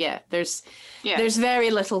 So there's very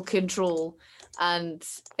little control. And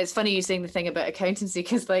it's funny you saying the thing about accountancy,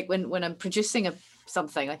 because like when I'm producing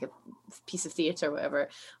something like a piece of theatre or whatever,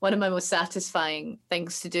 one of my most satisfying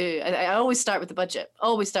things to do, I always start with the budget.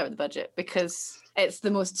 Because it's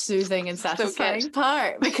the most soothing and satisfying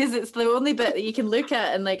part, because it's the only bit that you can look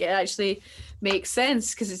at and like it actually makes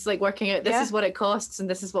sense, because it's like working out this is what it costs and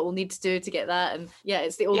this is what we'll need to do to get that, and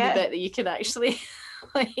it's the only bit that you can actually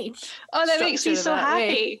like that makes me so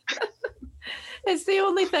happy. It's the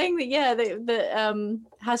only thing that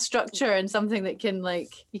has structure and something that can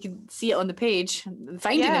like you can see it on the page.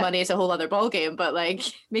 Finding the money is a whole other ballgame, but like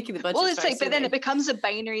making the budget. Well, it's like, but then it becomes a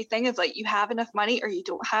binary thing of like you have enough money or you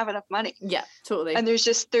don't have enough money. Yeah, totally. And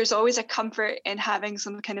there's always a comfort in having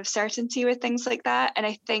some kind of certainty with things like that. And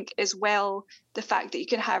I think as well, the fact that you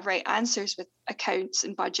can have right answers with accounts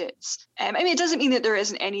and budgets. I mean, it doesn't mean that there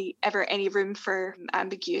isn't ever any room for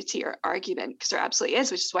ambiguity or argument, because there absolutely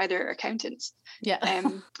is, which is why there are accountants. Yeah.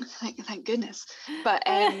 Thank goodness. But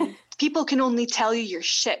people can only tell you your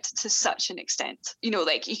shit to such an extent. You know,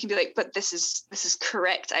 like you can be like, but this is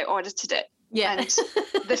correct. I audited it. Yeah. And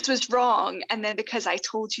this was wrong. And then because I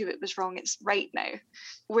told you it was wrong, it's right now.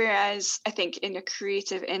 Whereas I think in a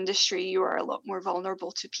creative industry, you are a lot more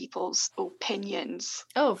vulnerable to people's opinions.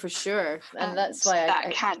 Oh, for sure. And that's why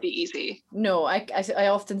that can't be easy. No, I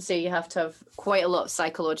often say you have to have quite a lot of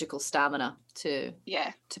psychological stamina to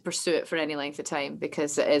pursue it for any length of time,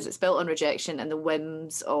 because it's built on rejection and the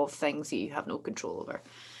whims of things that you have no control over.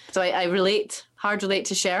 So I hard relate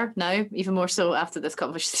to Cher now, even more so after this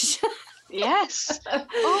conversation. Yes.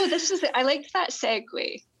 Oh, I liked that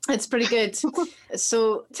segue. It's pretty good.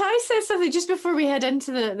 So Ty says something just before we head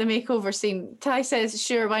into the makeover scene. Ty says,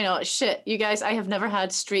 sure, why not? Shit, you guys, I have never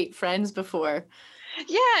had straight friends before.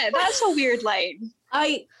 Yeah, that's a weird line.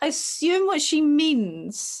 I assume what she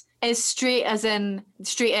means is straight as in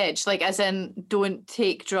straight edge, like as in don't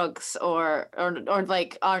take drugs or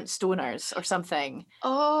like aren't stoners or something.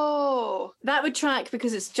 Oh. That would track,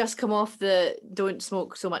 because it's just come off the don't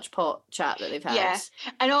smoke so much pot chat that they've had. Yeah.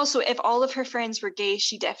 And also, if all of her friends were gay,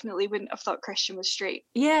 she definitely wouldn't have thought Christian was straight.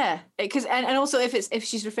 Yeah. Because and also if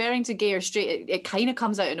she's referring to gay or straight, it kind of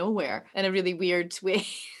comes out of nowhere in a really weird way.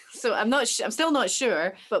 So I'm still not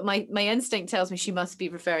sure, but my instinct tells me she must be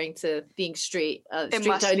referring to being straight down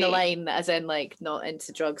the line, as in like not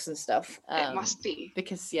into drugs and stuff. It must be.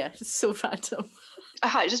 Because it's so random.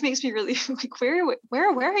 It just makes me really like,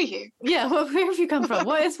 where are you? Yeah, where have you come from?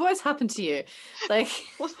 What has happened to you? Like,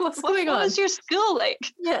 what's going on? What was your school like?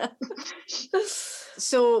 Yeah.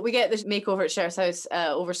 So we get this makeover at Cher's house,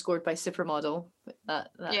 overscored by Supermodel. That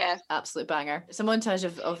absolute banger. It's a montage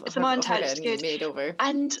of her getting made over.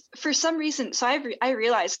 And for some reason, so I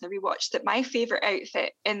realised in the rewatch that my favourite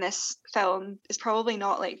outfit in this film is probably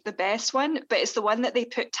not like the best one, but it's the one that they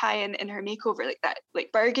put Ty in her makeover, like that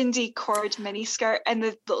like burgundy cord mini skirt and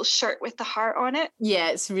the little shirt with the heart on it. Yeah,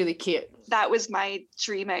 it's really cute. That was my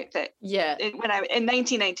dream outfit. Yeah. When I in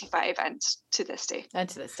 1995 and to this day.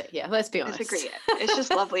 Yeah, let's be honest. It's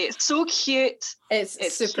just lovely. It's so cute.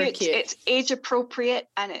 It's super cute. It's age appropriate,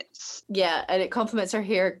 and it's and it complements her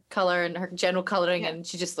hair color and her general coloring, and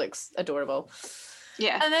she just looks adorable.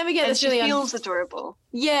 Yeah. And then we get and this she really feels adorable.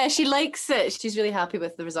 Yeah, she likes it. She's really happy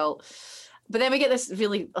with the result. But then we get this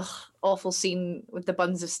really awful scene with the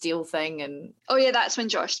buns of steel thing. And oh yeah, that's when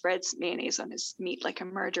Josh spreads mayonnaise on his meat like a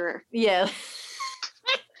murderer. Yeah.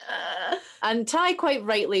 And Ty quite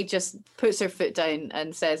rightly just puts her foot down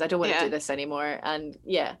and says, I don't want to do this anymore. And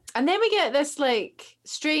yeah. And then we get this like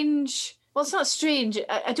strange, well, it's not strange.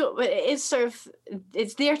 I don't, it is sort of,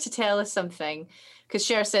 it's there to tell us something. Because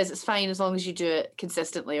Cher says it's fine as long as you do it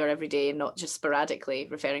consistently or every day and not just sporadically,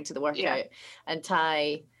 referring to the workout. Yeah. And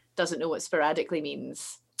Ty doesn't know what sporadically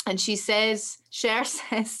means. And she says, Cher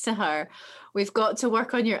says to her, we've got to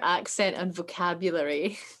work on your accent and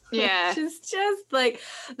vocabulary. Yeah. Which is just like,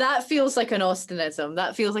 that feels like an Austenism.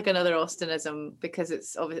 That feels like another Austenism because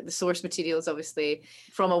it's obviously, the source material is obviously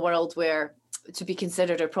from a world where to be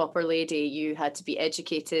considered a proper lady, you had to be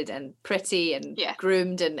educated and pretty and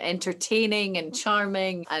groomed and entertaining and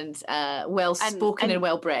charming and well-spoken and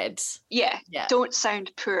well-bred. Yeah. Don't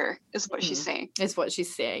sound poor is what she's saying. Is what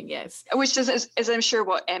she's saying, yes. Which is I'm sure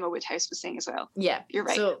what Emma Woodhouse was saying as well. Yeah. You're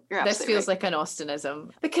right. So You're this feels like an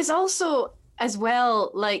Austenism. Because also, as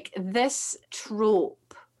well, like this trope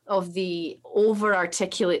of the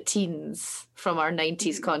over-articulate teens from our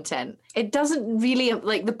 90s content, it doesn't really,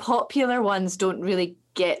 like the popular ones don't really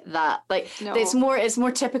get that. Like it's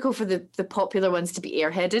more typical for the popular ones to be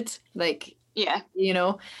airheaded, like you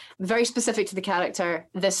know, very specific to the character,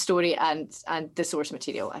 this story and the source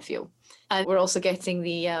material, I feel. And we're also getting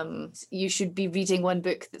the you should be reading one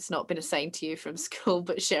book that's not been assigned to you from school,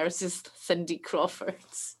 but Cher's is Cindy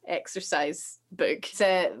Crawford's exercise book.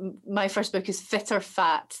 So my first book is Fit or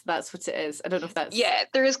Fat. That's what it is. I don't know if that's... Yeah,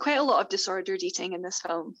 there is quite a lot of disordered eating in this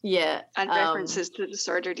film. Yeah. And references to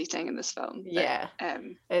disordered eating in this film. Yeah. But,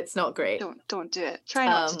 it's not great. Don't do it. Try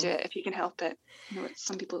not to do it if you can help it. You know,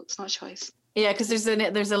 some people, it's not a choice. Yeah, because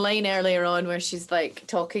there's a line earlier on where she's like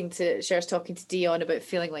Cher's talking to Dion about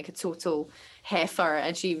feeling like a total heifer,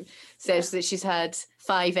 and she says that she's had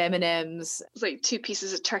 5 M&Ms. It's like 2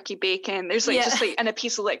 pieces of turkey bacon. There's like just like and a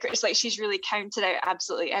piece of liquor. It's like she's really counted out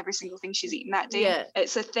absolutely every single thing she's eaten that day. Yeah.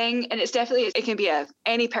 It's a thing, and it's definitely, it can be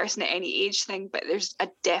any person at any age thing, but there's a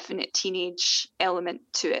definite teenage element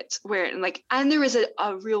to it where like, and there was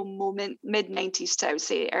a real moment mid 90s to I would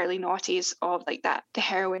say early noughties of like that the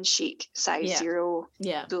heroin chic size zero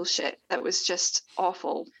bullshit that was just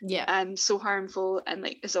awful and so harmful and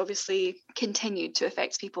like is obviously continued to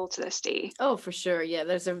affect people to this day. Oh, for sure. Yeah,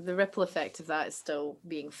 there's the ripple effect of that is still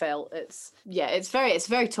being felt. It's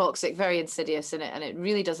very toxic, very insidious in it, and it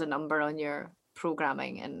really does a number on your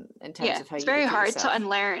programming and in terms of how it's you very hard yourself. To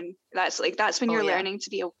unlearn. That's when you're learning to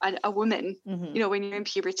be a woman. You know, when you're in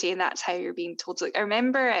puberty, and that's how you're being told to. Like, I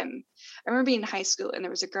remember being in high school, and there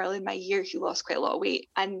was a girl in my year who lost quite a lot of weight,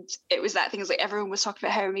 and it was that thing. It was like everyone was talking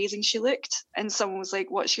about how amazing she looked, and someone was like,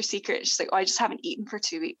 "What's your secret?" She's like, "Oh, I just haven't eaten for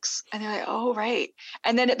 2 weeks," and they're like, "Oh, right,"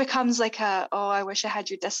 and then it becomes like I wish I had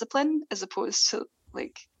your discipline, as opposed to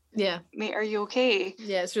like. Yeah. Mate, are you okay?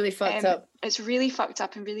 Yeah, it's really fucked up. It's really fucked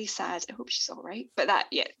up and really sad. I hope she's all right. But that,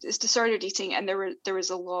 it's disordered eating, and there was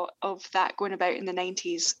a lot of that going about in the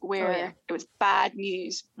 90s where it was bad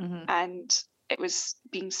news and it was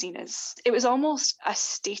being seen as, it was almost a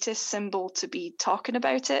status symbol to be talking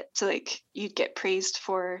about it. So like you'd get praised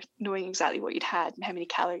for knowing exactly what you'd had and how many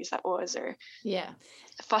calories that was, or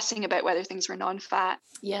fussing about whether things were non-fat.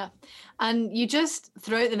 Yeah. And you just,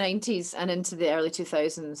 throughout the 90s and into the early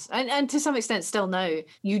 2000s, and to some extent still now,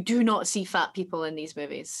 you do not see fat people in these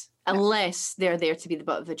movies. Unless they're there to be the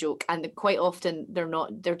butt of the joke, and quite often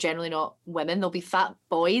they're generally not women. There'll be fat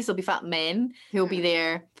boys, there'll be fat men who'll be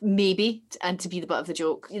there maybe and to be the butt of the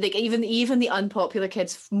joke. Like even the unpopular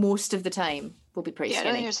kids most of the time will be pretty skinny.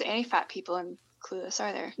 I don't think there's any fat people in Clueless,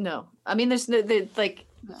 are there? No, I mean there's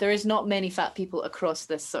there is not many fat people across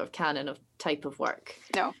this sort of canon of type of work.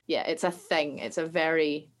 No. Yeah, it's a thing. It's a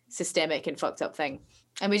very systemic and fucked up thing,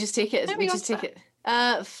 and we just take it. Fit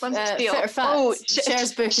or Fat. Oh,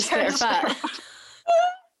 Cher's book is Fit or Fat.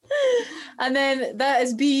 And then that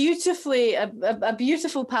is beautifully a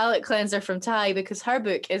beautiful palate cleanser from Ty, because her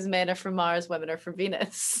book is Men Are From Mars, Women Are From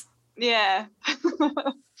Venus. Yeah.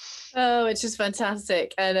 Oh, it's just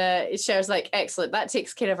fantastic. And Cher's like, excellent, that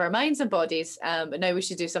takes care of our minds and bodies, but now we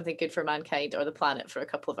should do something good for mankind or the planet for a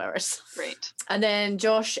couple of hours. Right. And then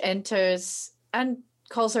Josh enters and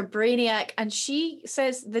calls her Brainiac, and she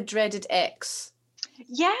says the dreaded X.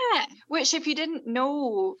 Yeah, which if you didn't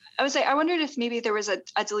know, I wondered if maybe there was a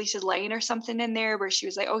deleted line or something in there where she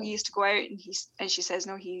was like, oh, he used to go out, and she says,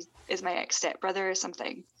 no, he is my ex-stepbrother or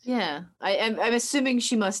something. Yeah, I'm assuming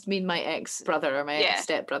she must mean my ex-brother or my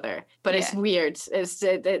ex-stepbrother, but it's weird. It's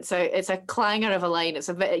a clanger of a line.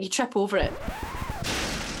 You trip over it.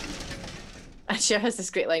 And Cher has this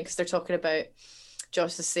great line because they're talking about,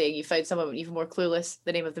 Josh is saying, you found someone even more clueless,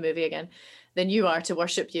 the name of the movie again, than you are to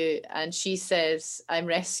worship you. And she says, I'm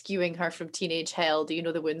rescuing her from teenage hell. Do you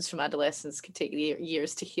know the wounds from adolescence can take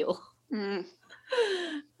years to heal?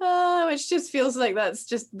 Which just feels like that's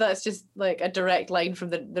just like a direct line from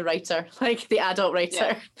the writer, like the adult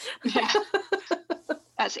writer. Yeah.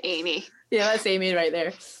 That's Amy. Yeah, that's Amy right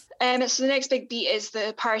there. So the next big beat is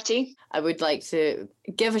the party. I would like to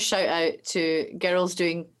give a shout out to girls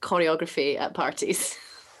doing choreography at parties.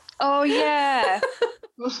 Oh yeah.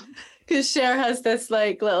 Because Cher has this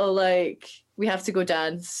like little like, we have to go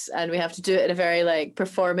dance and we have to do it in a very like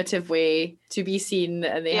performative way to be seen,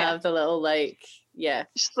 and they have the little like,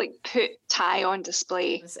 just like put Ty on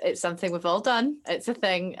display. It's something we've all done. It's a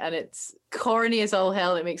thing, and it's corny as all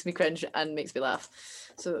hell. It makes me cringe and makes me laugh.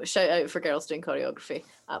 So shout out for girls doing choreography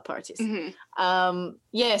at parties.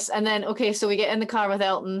 Yes, and then so we get in the car with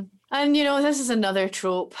Elton, and this is another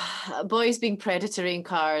trope: boys being predatory in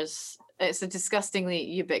cars. It's a disgustingly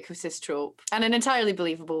ubiquitous trope, and an entirely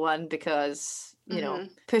believable one, because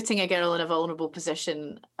putting a girl in a vulnerable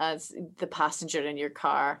position as the passenger in your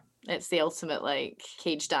car, it's the ultimate like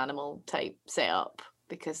caged animal type setup,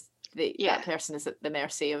 because that person is at the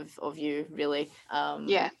mercy of you, really.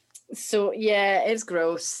 So it's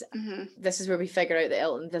gross. This is where we figure out that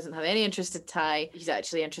Elton doesn't have any interest in Ty. He's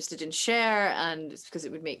actually interested in Cher, and it's because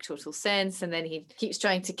it would make total sense. And then he keeps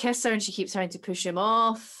trying to kiss her, and she keeps trying to push him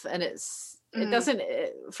off. And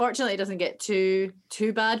fortunately, it doesn't get too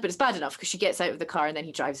bad, but it's bad enough because she gets out of the car and then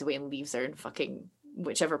he drives away and leaves her in fucking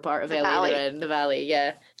whichever part of LA they're in, the valley.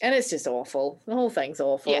 And it's just awful. The whole thing's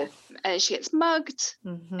awful. And she gets mugged,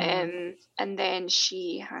 and then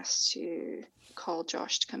she has to call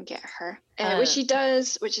Josh to come get her, which he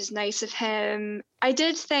does, which is nice of him. I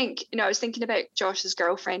did think, I was thinking about Josh's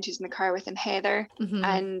girlfriend who's in the car with him, Heather,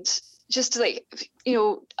 and just like,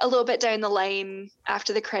 a little bit down the line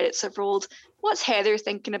after the credits have rolled, what's Heather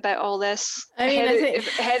thinking about all this? I think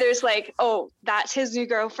Heather's like, oh, that's his new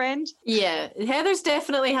girlfriend. Yeah, Heather's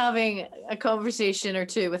definitely having a conversation or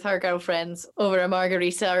two with her girlfriends over a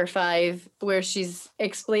margarita or 5, where she's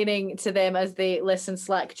explaining to them as they listen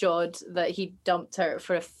slack-jawed that he dumped her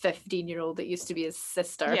for a 15-year-old that used to be his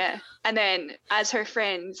sister. Yeah, and then as her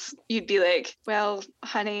friends, you'd be like, well,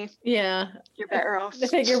 honey, you're better off. I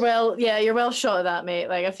think you're well shot of that, mate.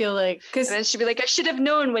 Like, I feel like... And then she'd be like, I should have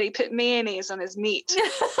known when he put mayonnaise on his meat.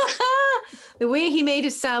 The way he made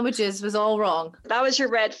his sandwiches was all wrong. That was your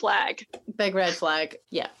red flag. Big red flag.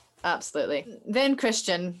 Yeah, absolutely. Then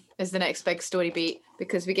Christian is the next big story beat,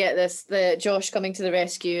 because we get the Josh coming to the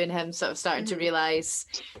rescue and him sort of starting to realise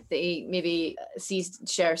that he maybe sees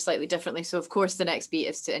Cher slightly differently. So of course the next beat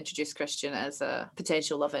is to introduce Christian as a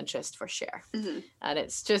potential love interest for Cher. And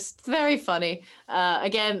it's just very funny.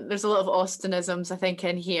 Again, there's a lot of Austenisms, I think,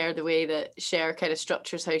 in here, the way that Cher kind of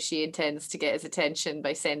structures how she intends to get his attention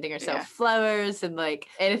by sending herself flowers, and like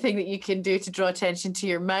anything that you can do to draw attention to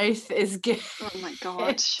your mouth is good. Oh my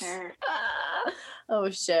God, Cher. Oh,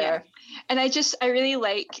 Cher. Yeah. And I really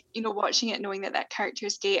like, watching it, knowing that character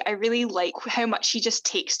is gay. I really like how much he just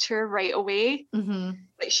takes to her right away.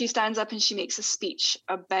 Like, she stands up and she makes a speech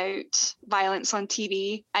about violence on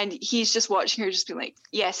TV, and he's just watching her, just being like,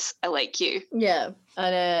 yes, I like you. Yeah.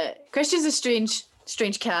 And Christian's a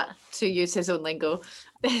strange cat, to use his own lingo.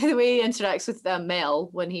 The way he interacts with Mel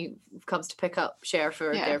when he comes to pick up Cher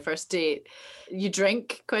for their first date. You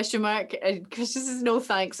drink? ? And Christian says, no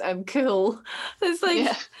thanks, I'm cool. It's like,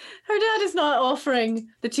 her dad is not offering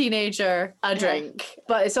the teenager a drink.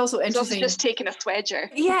 But it's also interesting. He's also just taking a swedger.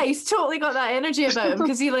 Yeah, he's totally got that energy about him,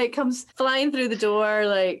 because he like comes flying through the door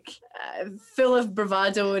like full of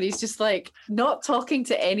bravado, and he's just like not talking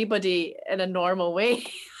to anybody in a normal way.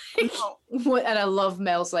 And I love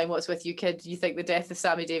Mel's line, what's with you, kid? You think the death of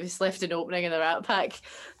Sammy Davis left an opening in the Rat Pack?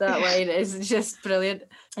 That line is just brilliant.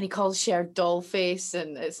 And he calls Cher Dollface,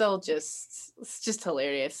 and it's just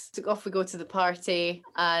hilarious. So off we go to the party,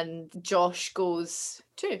 and Josh goes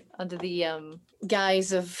too, under the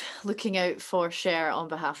guise of looking out for Cher on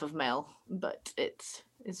behalf of Mel. But that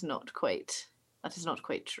is not quite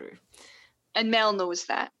true. And Mel knows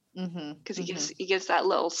that, because he gives that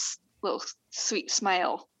little sweet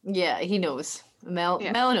smile. Yeah, he knows. Mel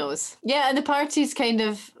knows. Yeah, and the party's kind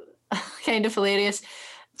of hilarious.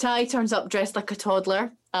 Ty turns up dressed like a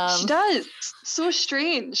toddler. She does. So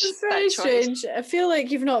strange. It's very strange. I feel like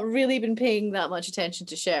you've not really been paying that much attention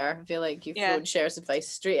to Cher. I feel like you've thrown Cher's advice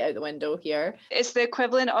straight out the window here. It's the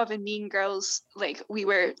equivalent of in Mean Girls. Like,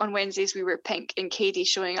 on Wednesdays we were pink, and Katie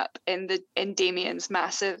showing up in Damien's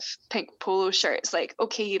massive pink polo shirt. It's like,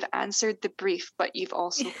 okay, you've answered the brief, but you've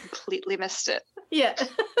also completely missed it. Yeah.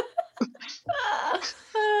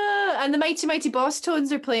 And the Mighty Mighty Boss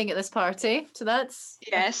Tones are playing at this party, so that's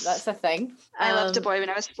a thing. I loved a boy when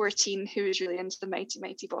I was 14 who was really into the Mighty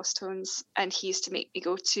Mighty Boss Tones, and he used to make me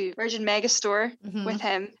go to Virgin Megastore with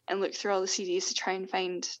him and look through all the CDs to try and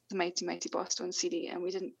find the Mighty Mighty Boss Tones CD, and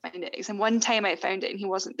we didn't find it. And one time I found it and he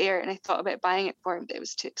wasn't there, and I thought about buying it for him, but it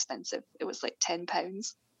was too expensive. It was like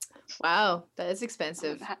 £10. Wow, that is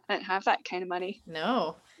expensive. I don't have that kind of money.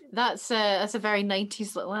 No, that's a very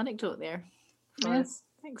 90s little anecdote there. Yes.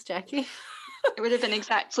 Thanks, Jackie. It would have been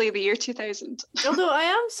exactly the year 2000. Although I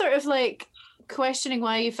am sort of like questioning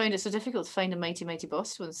why you found it so difficult to find a Mighty Mighty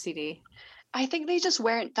Boss Tones CD. I think they just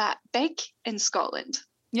weren't that big in Scotland.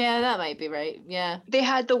 Yeah, that might be right. Yeah, they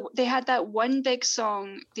had that one big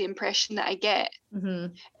song, The Impression That I Get,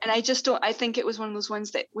 and I just don't. I think it was one of those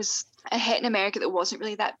ones that was a hit in America that wasn't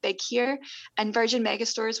really that big here, and Virgin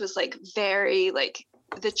Megastores was like very like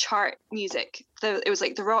the chart music. It was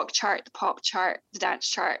like the rock chart, the pop chart, the dance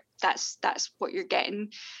chart. That's what you're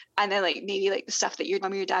getting, and then like maybe like the stuff that your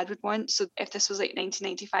mum or your dad would want. So if this was like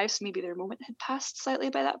 1995, so maybe their moment had passed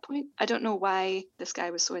slightly by that point. I don't know why this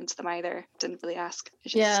guy was so into them either. Didn't really ask. I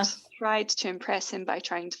just tried to impress him by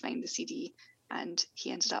trying to find the CD, and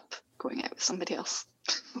he ended up going out with somebody else.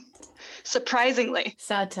 Surprisingly.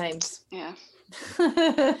 Sad times. Yeah.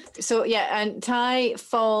 So yeah, and Ty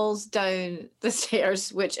falls down the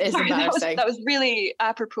stairs, which is embarrassing. That was really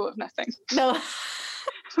apropos of nothing. No.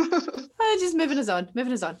 Just moving us on.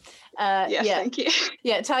 Thank you.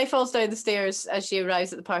 Yeah, Ty falls down the stairs as she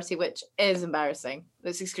arrives at the party, which is embarrassing.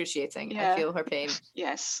 It's excruciating. I feel her pain.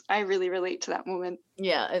 Yes, I really relate to that moment.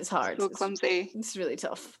 Yeah, it's hard. So clumsy. It's really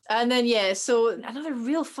tough. And then so another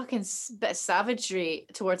real fucking bit of savagery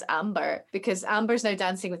towards Amber, because Amber's now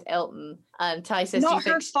dancing with Elton, and Ty says, not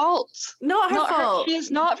her fault. Not her fault. She is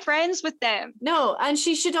not friends with them. No, and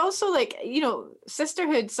she should also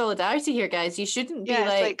sisterhood solidarity here, guys. You shouldn't be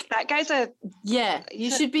like that guy's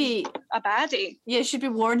should be a baddie. Yeah, you should be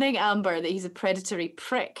warning Amber that he's a predatory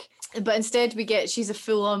prick. But instead we get she's a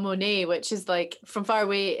full-on Monet, which is like from far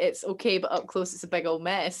away it's okay, but up close it's a big old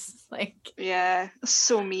mess. Like, yeah,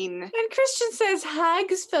 so mean. And Christian says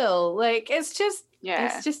Hagsville. Like, it's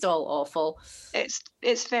just all awful.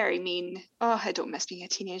 It's very mean. Oh, I don't miss being a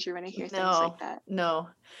teenager when I hear things like that. No.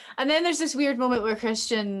 And then there's this weird moment where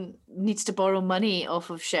Christian needs to borrow money off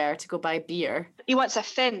of Cher to go buy beer. He wants a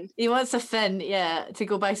fin. To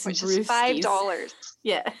go buy some brewskis. Which is $5.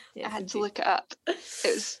 Yeah. I had to look it up.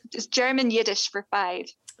 It's German Yiddish for 5.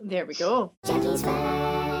 There we go. Jackie's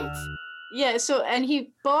Facts. Yeah, so, and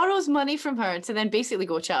he borrows money from her to then basically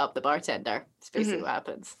go chat up the bartender. That's basically what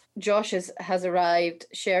happens. Josh has arrived,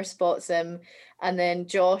 Cher spots him, and then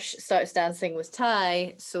Josh starts dancing with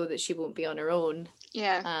Ty so that she won't be on her own.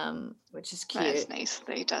 Yeah. Which is cute. That's nice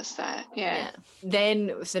that he does that. Yeah.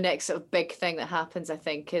 Then the next sort of big thing that happens, I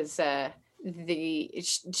think, is the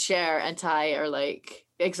Cher and Ty are like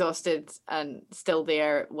exhausted and still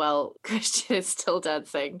there while Christian is still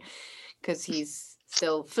dancing because he's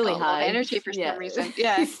still fully high. Energy for some reason.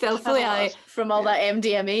 Yeah. He's still fully high from all that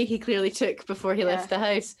MDMA he clearly took before he left the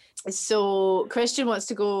house. So Christian wants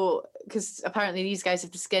to go because apparently these guys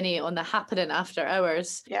have the skinny on the happening after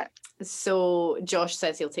hours. Yeah. So Josh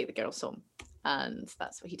says he'll take the girls home. And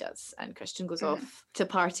that's what he does. And Christian goes off to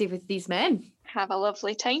party with these men. Have a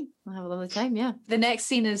lovely time. Yeah. The next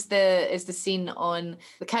scene is the scene on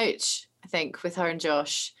the couch, I think, with her and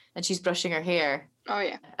Josh. And she's brushing her hair. Oh,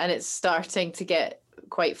 yeah. And it's starting to get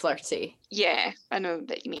quite flirty. Yeah, I know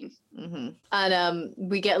what you mean. Mm-hmm. And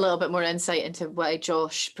we get a little bit more insight into why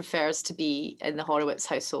Josh prefers to be in the Horowitz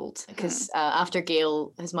household. Because after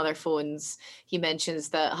Gail, his mother, phones, he mentions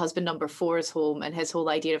that husband number 4 is home and his whole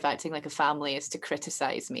idea of acting like a family is to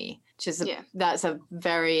criticize me. Which is that's a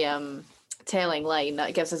very telling line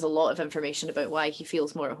that gives us a lot of information about why he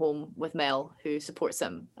feels more at home with Mel, who supports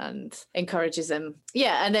him and encourages him.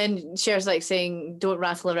 Yeah, and then Cher's like saying, don't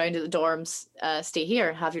rattle around at the dorms, stay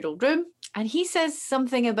here, have your old room. And he says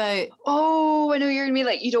something about, oh, I know you're gonna be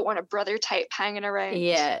like, you don't want a brother type hanging around.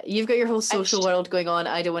 Yeah, you've got your whole social world going on,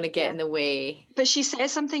 I don't want to get in the way. But she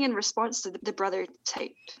says something in response to the brother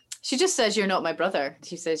type. She just says, you're not my brother.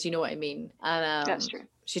 She says, you know what I mean. And that's true.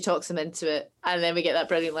 She talks him into it. And then we get that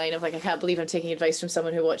brilliant line of like, I can't believe I'm taking advice from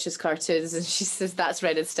someone who watches cartoons. And she says, that's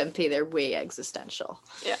Ren and Stimpy. They're way existential.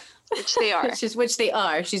 Yeah, which they are. which they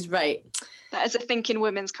are. She's right. That is a thinking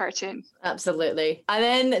women's cartoon. Absolutely. And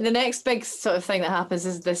then the next big sort of thing that happens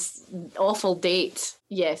is this awful date.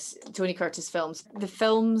 Yes, Tony Curtis films. The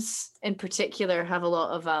films in particular have a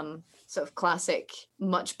lot of sort of classic,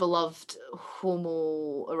 much beloved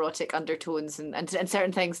homoerotic undertones and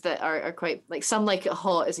certain things that are quite like Some Like It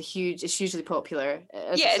Hot is hugely popular.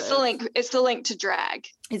 It's the link to drag.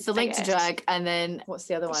 It's the link to drag, and then what's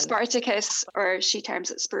the other one? Spartacus, or she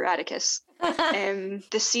terms it Sporadicus.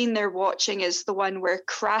 The scene they're watching is the one where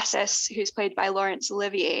Crassus, who's played by Laurence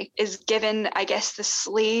Olivier, is given, I guess, the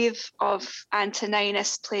slave of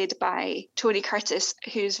Antoninus, played by Tony Curtis,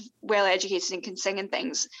 who's well educated and can sing and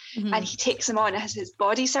things, and he takes him on as his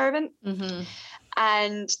body servant.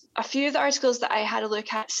 And a few of the articles that I had a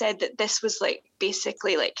look at said that this was like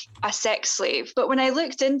basically like a sex slave. But when I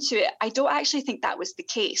looked into it, I don't actually think that was the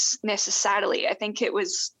case necessarily. I think it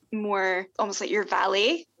was more almost like your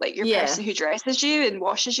valet, like your person who dresses you and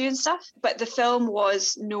washes you and stuff. But the film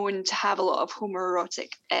was known to have a lot of homoerotic,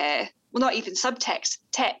 well, not even subtext,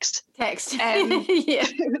 text.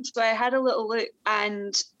 So I had a little look,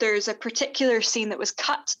 and there's a particular scene that was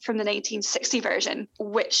cut from the 1960 version,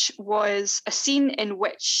 which was a scene in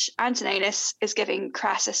which Antoninus is giving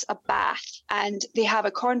Crassus a bath, and they have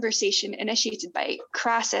a conversation initiated by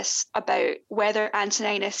Crassus about whether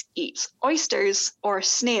Antoninus eats oysters or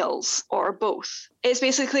snails or both. It's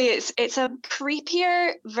basically, it's a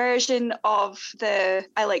creepier version of the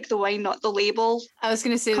I like the wine, not the label. I was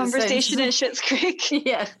going to say conversation in Schitt's Creek.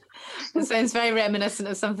 Yeah, it sounds very reminiscent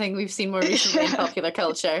of something we've seen more recently in popular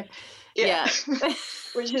culture. Yeah.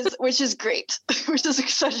 which is great, which is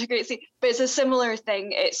such a great scene. But it's a similar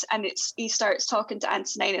thing. He starts talking to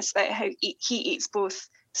Antoninus about how he eats both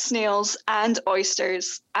snails and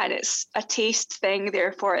oysters, and it's a taste thing,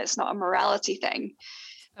 therefore it's not a morality thing.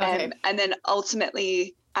 Okay. And then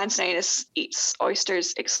ultimately Antoninus eats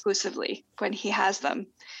oysters exclusively when he has them.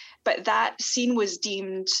 But that scene was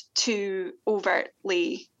deemed too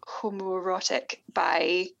overtly homoerotic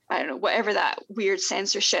by, I don't know, whatever that weird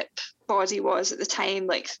censorship body was at the time,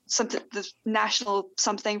 like something, the National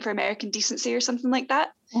Something for American Decency or something like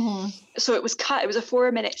that. So it was cut. It was a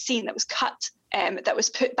 4-minute scene that was cut, that was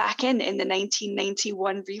put back in the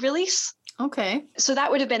 1991 re-release. Okay. So that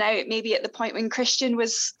would have been out maybe at the point when Christian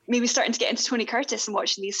was maybe starting to get into Tony Curtis and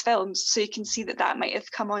watching these films. So you can see that might have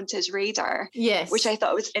come onto his radar. Yes. Which I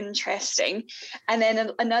thought was interesting. And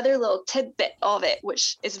then another little tidbit of it,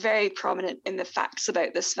 which is very prominent in the facts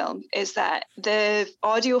about this film, is that the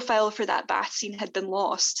audio file for that bath scene had been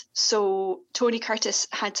lost. So Tony Curtis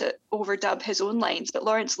had to overdub his own lines, but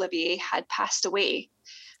Laurence Olivier had passed away.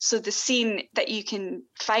 So the scene that you can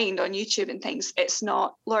find on YouTube and things, it's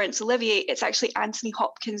not Laurence Olivier, it's actually Anthony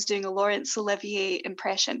Hopkins doing a Laurence Olivier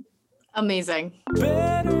impression. Amazing.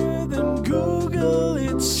 Better than Google,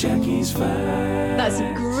 it's Jackie's Facts. That's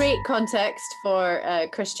great context for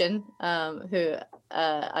Christian, who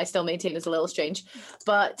I still maintain is a little strange,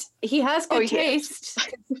 but he has good taste.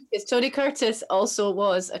 Because Tony Curtis also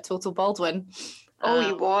was a total Baldwin.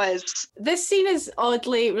 He was. This scene is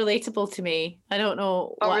oddly relatable to me. I don't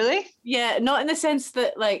know. Oh, really? Yeah, not in the sense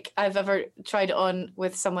that like I've ever tried it on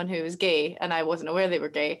with someone who was gay and I wasn't aware they were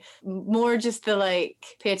gay. More just the like,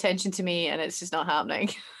 pay attention to me and it's just not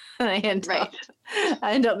happening. And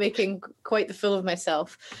I end up making quite the fool of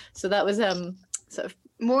myself. So that was sort of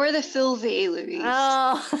more the Phil-V, Louise.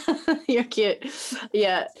 Oh, you're cute.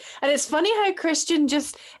 Yeah. And it's funny how Christian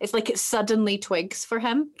it's like it suddenly twigs for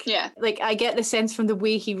him. Yeah. Like I get the sense from the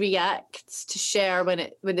way he reacts to Cher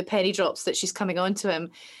when the penny drops that she's coming on to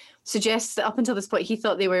him, suggests that up until this point he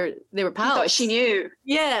thought they were pals. He thought she knew.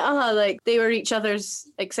 Yeah, like they were each other's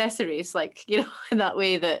accessories, like, you know, in that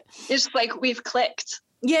way that it's like we've clicked.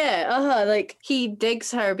 Yeah, like he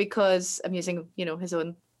digs her because I'm using, you know, his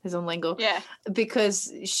own lingo. Yeah.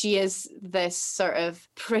 Because she is this sort of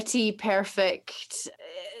pretty, perfect,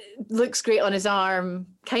 looks great on his arm,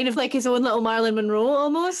 kind of like his own little Marilyn Monroe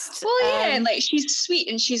almost. Well, yeah, like she's sweet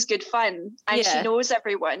and she's good fun and she knows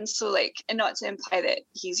everyone. So like, and not to imply that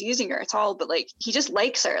he's using her at all, but like he just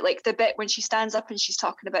likes her. Like the bit when she stands up and she's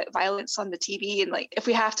talking about violence on the TV and like, if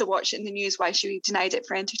we have to watch it in the news, why should we denied it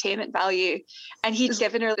for entertainment value? And he's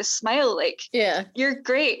given her this smile like, yeah, you're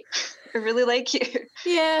great. I really like you.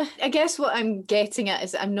 Yeah, I guess what I'm getting at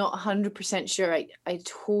is I'm not 100% sure I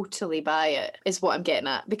totally buy it, is what I'm getting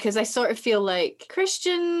at. Because I sort of feel like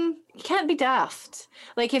Christian, he can't be daft.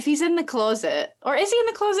 Like if he's in the closet, or is he in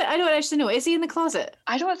the closet? I don't actually know. Is he in the closet?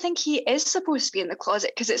 I don't think he is supposed to be in the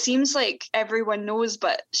closet because it seems like everyone knows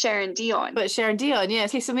but Sharon Dion. But Sharon Dion, yeah.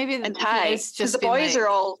 Okay, so maybe and Ty, because the boys are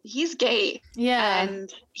all, he's gay. Yeah.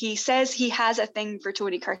 And he says he has a thing for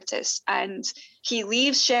Tony Curtis and he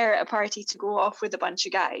leaves Cher at a party to go off with a bunch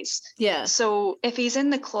of guys. Yeah. So if he's in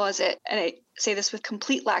the closet, and I say this with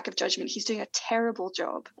complete lack of judgment, he's doing a terrible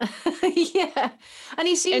job. Yeah. And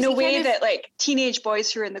he seems in a way that like teenage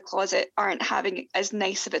boys who are in the closet aren't having as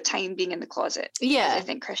nice of a time being in the closet. Yeah. As I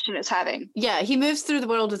think Christian is having. Yeah, he moves through the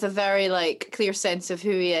world with a very like clear sense of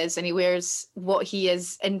who he is, and he wears what he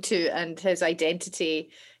is into, and his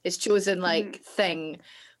identity, his chosen like thing,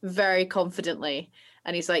 very confidently.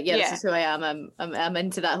 And he's like, this is who I am. I'm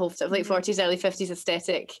into that whole stuff, like 40s, early 50s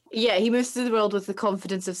aesthetic. Yeah, he moves through the world with the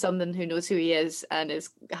confidence of someone who knows who he is and is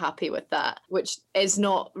happy with that, which is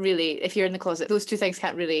not really, if you're in the closet, those two things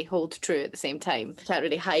can't really hold true at the same time. You can't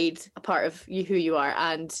really hide a part of you, who you are,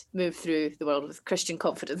 and move through the world with Christian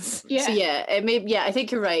confidence. Yeah. So I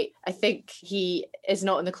think you're right. I think he is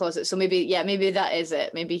not in the closet. So maybe that is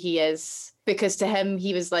it. Maybe he is. Because to him,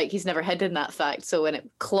 he was like, he's never hidden that fact. So when it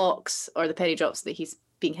clocks or the penny drops that he's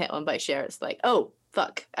being hit on by Cher, it's like, oh,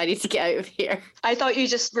 fuck, I need to get out of here. I thought you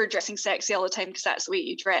just were dressing sexy all the time because that's the way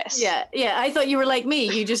you dress. Yeah. I thought you were like me.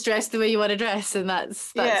 You just dress the way you want to dress, and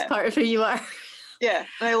that's part of who you are. Yeah,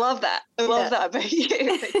 and I love that. I love that about you.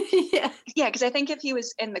 Yeah, because I think if he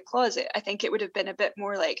was in the closet, I think it would have been a bit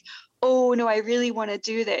more like, oh, no, I really want to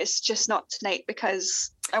do this, just not tonight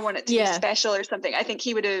because I want it to be special or something. I think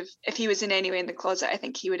he would have, if he was in any way in the closet, I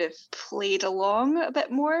think he would have played along a bit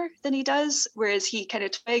more than he does, whereas he kind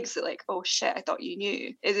of twigs that like, oh shit, I thought you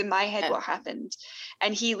knew. Is in my head what happened.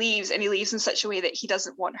 And he leaves in such a way that he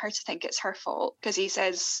doesn't want her to think it's her fault, because he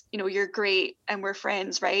says, you know, you're great and we're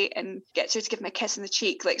friends, right? And gets her to give him a kiss in the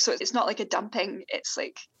cheek. Like, so it's not like a dumping. It's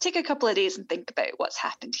like, take a couple of days and think about what's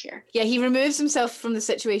happened here. Yeah, he removes himself from the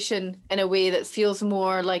situation in a way that feels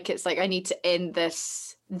more like it's like, I need to end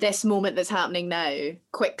this moment that's happening now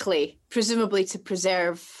quickly, presumably to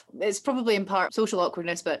preserve, it's probably in part social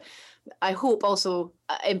awkwardness, but I hope also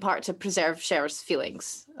in part to preserve Cher's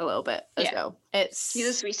feelings a little bit as well. He's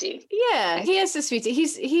a sweetie. Yeah, he is a sweetie.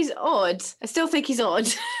 He's odd. I still think he's odd.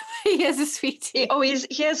 He is a sweetie.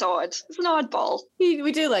 He is odd. He's an oddball.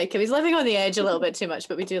 We do like him. He's living on the edge a little bit too much,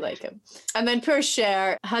 but we do like him. And then poor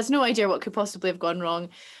Cher has no idea what could possibly have gone wrong.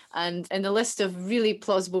 And in the list of really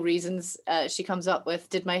plausible reasons, she comes up with,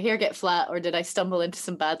 did my hair get flat or did I stumble into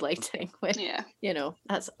some bad lighting? Which, you know,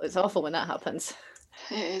 it's awful when that happens.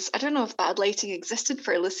 It is. I don't know if bad lighting existed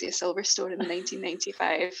for Alicia Silverstone in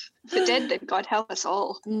 1995. If it did, then God help us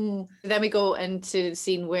all. Then we go into the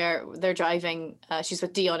scene where they're driving. She's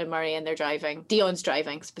with Dion and Murray and they're driving. Dion's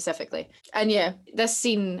driving specifically. And this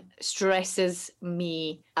scene stresses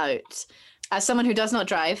me out. As someone who does not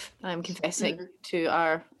drive, I'm confessing to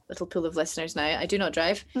our little pool of listeners now, I do not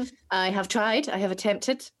drive. I have tried, I have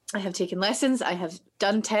attempted, I have taken lessons, I have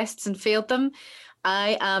done tests and failed them.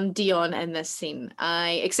 I am Dion in this scene.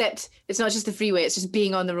 Except it's not just the freeway, it's just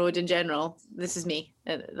being on the road in general. This is me.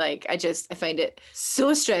 I find it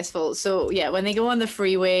so stressful. So when they go on the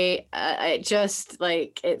freeway,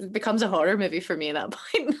 it becomes a horror movie for me at that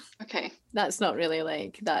point. Okay. That's not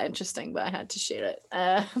really that interesting, but I had to share it.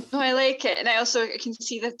 No, I like it. And I also can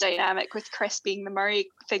see the dynamic with Chris being the Murray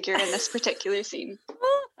figure in this particular scene.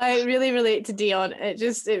 I really relate to Dion. It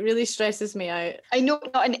really stresses me out. I know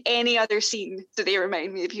not in any other scene do they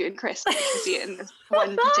remind me of you and Chris. I can see it in this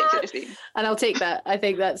one particular scene. And I'll take that. I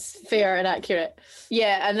think that's fair and accurate.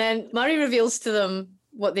 Yeah, and then Murray reveals to them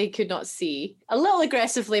what they could not see. A little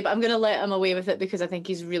aggressively, but I'm going to let him away with it because I think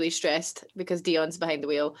he's really stressed because Dion's behind the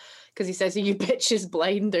wheel. Because he says, you bitch is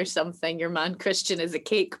blind or something. Your man Christian is a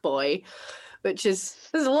cake boy. Which is,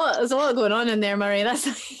 there's a lot going on in there, Murray. That's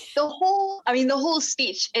the whole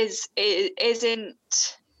speech isn't,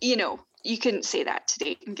 you know, you couldn't say that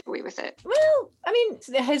today and get away with it. Well, I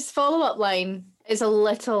mean, his follow-up line is a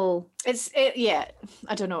little,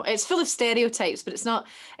 I don't know. It's full of stereotypes, but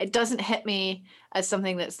it doesn't hit me as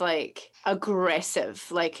something that's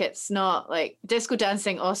aggressive. It's not disco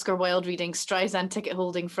dancing, Oscar Wilde reading, Streisand ticket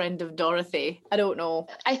holding friend of Dorothy. I don't know.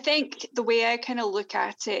 I think the way I kind of look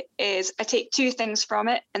at it is I take two things from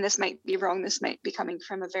it, and this might be wrong. This might be coming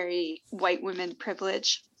from a very white woman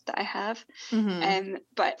privilege that I have.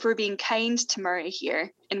 But if we're being kind to Murray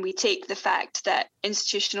here, and we take the fact that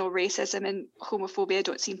institutional racism and homophobia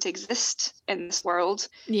don't seem to exist in this world.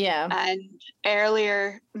 Yeah. And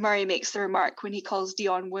earlier, Murray makes the remark when he calls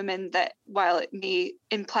Dion woman that while it may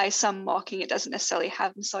imply some mocking, it doesn't necessarily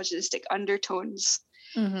have misogynistic undertones.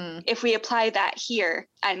 If we apply that here,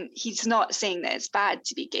 and he's not saying that it's bad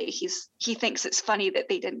to be gay, he thinks it's funny that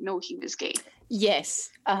they didn't know he was gay. Yes.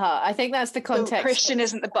 I think that's the context. So Christian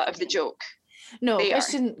isn't the butt of the joke. No,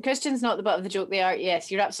 Christian's not the butt of the joke. They are.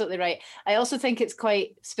 Yes, you're absolutely right. I also think it's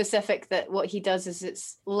quite specific that what he does is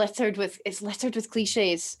it's littered with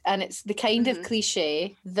cliches, and it's the kind of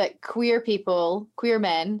cliche that queer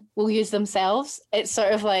men will use themselves. It's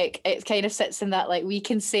sort of like, it kind of sits in that, like, we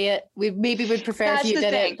can say it. We maybe would prefer if you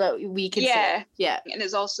did it, but we can say it. Yeah. And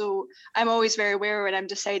it's also, I'm always very aware when I'm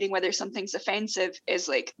deciding whether something's offensive is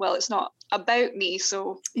like, well, it's not about me,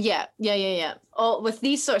 so yeah. With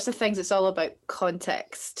these sorts of things, it's all about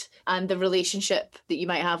context and the relationship that you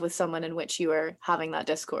might have with someone in which you are having that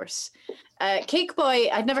discourse. Cake Boy,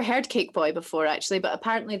 I'd never heard Cake Boy before, actually, but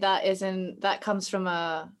apparently that comes from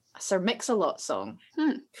a Sir Mix-a-Lot song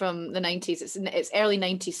from the 90s. It's early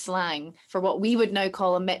 90s slang for what we would now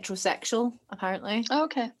call a metrosexual, apparently. Oh,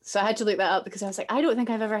 okay. So I had to look that up because I was like, I don't think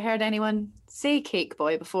I've ever heard anyone say Cake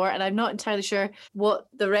Boy before, and I'm not entirely sure what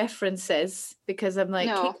the reference is, because I'm like,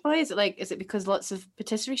 no. Cake Boy, is it because lots of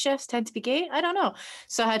patisserie chefs tend to be gay? I don't know.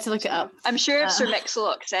 So I had to look it up. I'm sure if Sir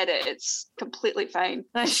Mix-a-Lot said it, it's completely fine.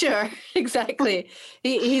 Sure, exactly.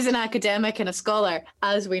 He's an academic and a scholar,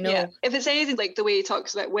 as we know. Yeah. If it's anything like the way he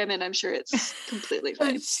talks about women, I'm sure it's completely fine.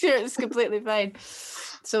 I'm sure it's completely fine.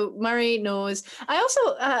 So Murray knows. I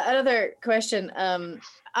also, another question,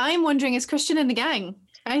 I'm wondering, is Christian in the gang?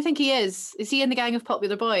 I think he is. Is he in the gang of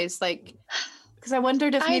popular boys? Like, because I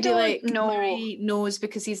wondered if maybe Murray knows,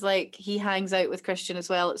 because he's like, he hangs out with Christian as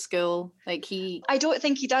well at school. Like I don't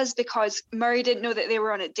think he does, because Murray didn't know that they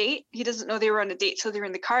were on a date. He doesn't know they were on a date till they were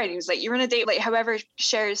in the car, and he was like, "You're on a date." Like, however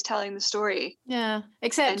Cher is telling the story. Yeah,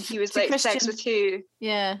 except and he was like, Christian, "Sex with who?"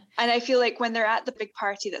 Yeah, and I feel like when they're at the big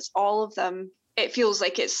party, that's all of them. It feels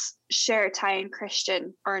like it's Cher, Ty, and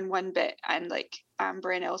Christian are in one bit, and like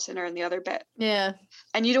Amber and Elton are in the other bit. Yeah.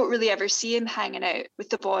 And you don't really ever see him hanging out with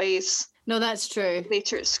the boys. No, that's true.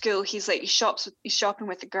 Later at school, he's shopping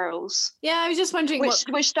with the girls. Yeah, I was just wondering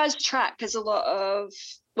which does track, because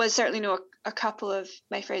I certainly know a couple of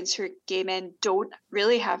my friends who are gay men don't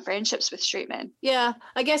really have friendships with straight men. Yeah,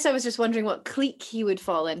 I guess I was just wondering what clique he would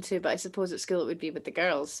fall into, but I suppose at school it would be with the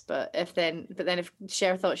girls. But then if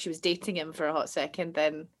Cher thought she was dating him for a hot second,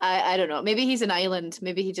 then I don't know. Maybe he's an island.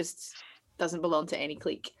 Maybe he just doesn't belong to any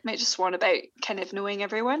clique. Might just want about kind of knowing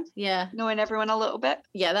everyone. Yeah. Knowing everyone a little bit.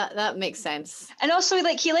 Yeah, that makes sense. And also,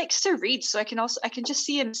 like, he likes to read, so I can just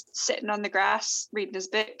see him sitting on the grass reading his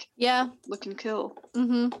book. Yeah. Looking cool.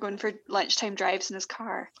 Mm-hmm. Going for lunchtime drives in his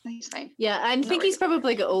car. He's fine. Yeah, I think he's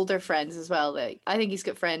probably got older friends as well. Like, I think he's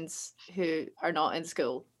got friends who are not in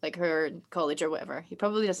school, like who are in college or whatever. He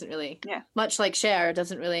probably doesn't really, much like Cher,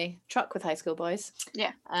 doesn't really truck with high school boys.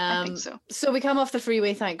 Yeah, I think so. So we come off the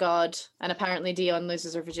freeway, thank God, and apparently Dion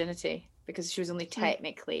loses her virginity because she was only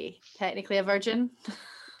technically a virgin.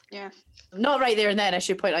 Yeah. Not right there and then, I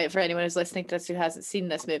should point out for anyone who's listening to this who hasn't seen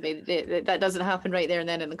this movie, that doesn't happen right there and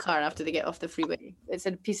then in the car after they get off the freeway. It's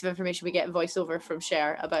a piece of information we get in voiceover from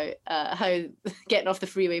Cher about how getting off the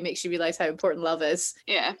freeway makes you realise how important love is.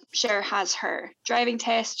 Yeah, Cher has her driving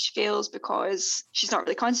test. She fails because she's not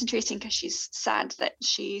really concentrating, because she's sad that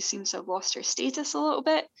she seems to have lost her status a little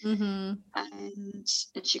bit. Mm-hmm. And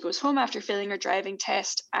she goes home after failing her driving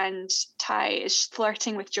test, and Ty is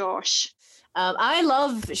flirting with Josh. I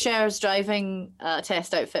love Cher's driving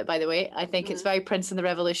test outfit, by the way. I think it's very Prince and the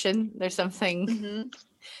Revolution. There's something,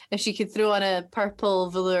 if she could throw on a purple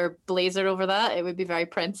velour blazer over that, it would be very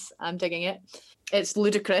Prince. I'm digging it. It's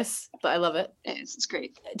ludicrous, but I love it. It's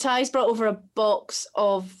great. Ty's brought over a box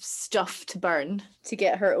of stuff to burn to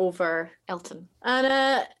get her over Elton. And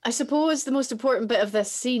I suppose the most important bit of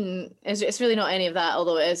this scene is, it's really not any of that,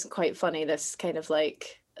 although it is quite funny, this kind of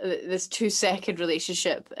like, this 2-second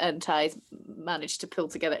relationship and Ty's managed to pull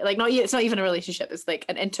together, like, it's not even a relationship, it's like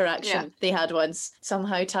an interaction they had once.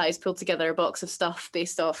 Somehow Ty's pulled together a box of stuff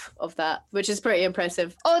based off of that, which is pretty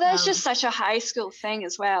impressive. Oh, that's just such a high school thing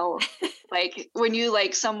as well. Like, when you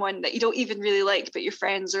like someone that you don't even really like, but your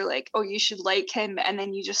friends are like, oh, you should like him, and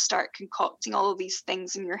then you just start concocting all of these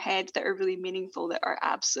things in your head that are really meaningful, that are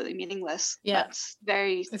absolutely meaningless. Yeah, it's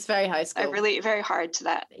very high school. I relate very hard to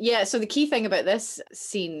that. Yeah, so the key thing about this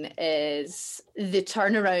scene is the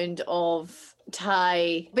turnaround of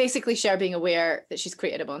Ty, basically Cher being aware that she's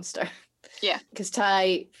created a monster. Yeah. Because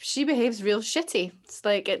Ty, she behaves real shitty. It's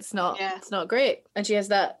like, it's not great. And she has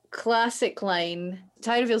that classic line.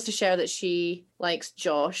 Ty reveals to Cher that she likes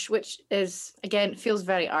Josh, which is, again, feels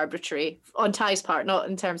very arbitrary on Ty's part, not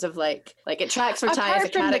in terms of like it tracks for Ty as a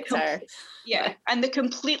character. And the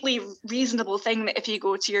completely reasonable thing that if you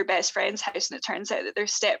go to your best friend's house and it turns out that their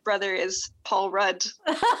stepbrother is Paul Rudd.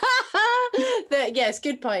 Yes,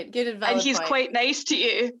 good point. Good advice. And he's quite nice to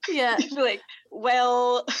you. Yeah. You're like,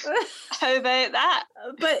 Well, how about that?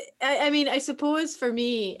 But I mean, I suppose for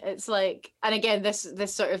me, it's like, and again, this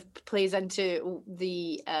sort of plays into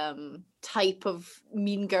the type of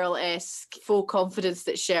mean girl-esque faux confidence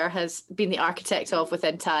that Cher has been the architect of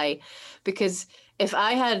within Ty, because if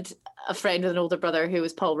I had a friend with an older brother who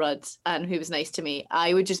was Paul Rudd and who was nice to me,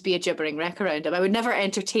 I would just be a gibbering wreck around him. I would never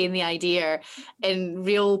entertain the idea in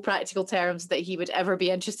real practical terms that he would ever be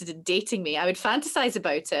interested in dating me. I would fantasize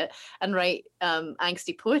about it and write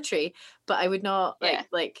angsty poetry, but I would not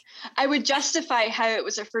like I would justify how it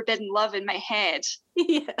was a forbidden love in my head.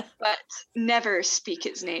 Yeah. But never speak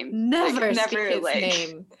its name. Never speak its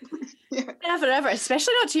name. Yeah. Never ever,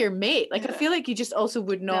 especially not to your mate. Like, I feel like you just also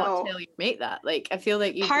would not tell your mate that. Like, I feel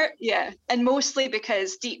like you and mostly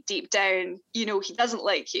because deep down, you know, he doesn't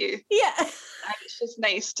like you. Yeah. And it's just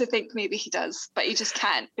nice to think maybe he does, but he just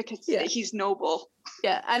can't because he's noble.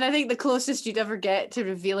 Yeah, and I think the closest you'd ever get to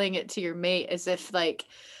revealing it to your mate is if, like,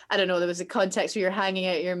 I don't know, there was a context where you're hanging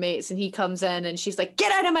out with your mates and he comes in and she's like,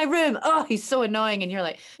 get out of my room. Oh, he's so annoying. And you're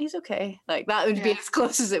like, he's okay. Like, that would be as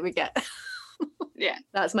close as it would get. Yeah.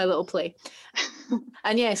 That's my little play.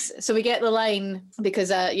 And yes, so we get the line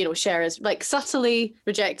because, you know, Cher is like subtly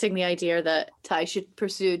rejecting the idea that Ty should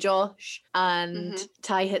pursue Josh, and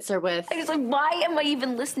Ty hits her with, I was like, why am I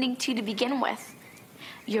even listening to begin with?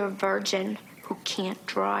 You're a virgin who can't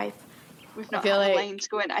drive. We've not had the lines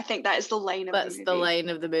going. I think that is the line of the movie. That's the line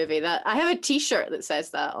of the movie. That I have a t-shirt that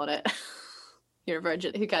says that on it. You're a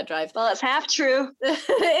virgin who can't drive. Well, it's half true.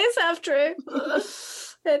 It is half true.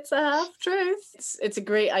 It's a half truth. It's a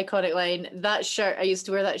great iconic line. That shirt, I used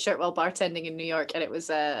to wear that shirt while bartending in New York, and it was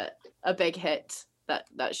a big hit.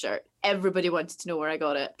 That shirt. Everybody wanted to know where I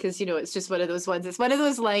got it because, you know, it's just one of those ones. It's one of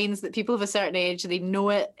those lines that people of a certain age, they know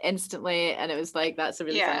it instantly, and it was like, that's a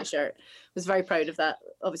really funny shirt. I was very proud of that.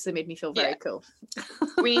 Obviously made me feel very cool.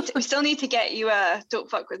 We still need to get you a Don't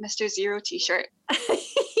Fuck with Mr. Zero t-shirt.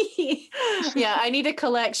 Yeah, I need a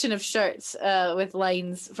collection of shirts with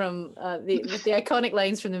lines from the iconic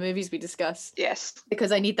lines from the movies we discuss. Yes.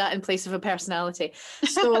 Because I need that in place of a personality.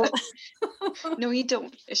 So no, you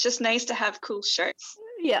don't. It's just nice to have cool shirts.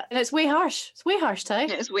 Yeah, and it's way harsh. It's way harsh, Ty.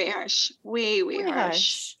 It's way harsh. Way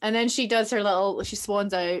harsh. And then she does her little, she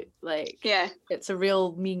swans out, like, it's a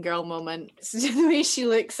real mean girl moment. The way she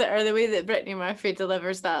looks at her, the way that Brittany Murphy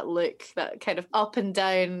delivers that look, that kind of up and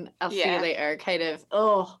down, I'll see you later, kind of,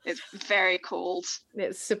 It's very cold.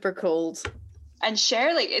 It's super cold. And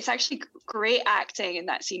Cher, like, it's actually great acting in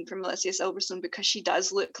that scene from Alicia Silverstone because she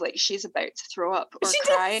does look like she's about to throw up or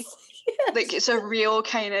cry. Yes. Like, it's a real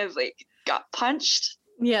kind of, like, gut punched.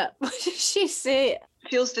 Yeah. What did she say?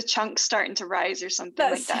 Feels the chunks starting to rise or something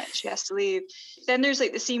like that. She has to leave. Then there's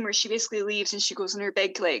like the scene where she basically leaves and she goes on her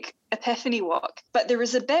big like epiphany walk. But there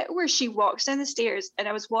was a bit where she walks down the stairs and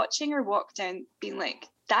I was watching her walk down being like,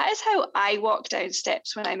 that is how I walk down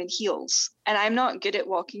steps when I'm in heels. And I'm not good at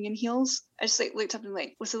walking in heels. I just like looked up and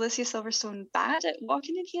like, was Alicia Silverstone bad at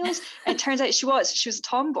walking in heels? And it turns out she was a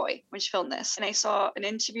tomboy when she filmed this. And I saw an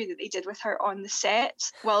interview that they did with her on the set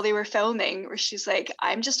while they were filming where she's like,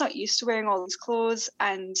 I'm just not used to wearing all these clothes.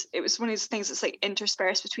 And it was one of those things that's like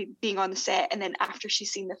interspersed between being on the set and then after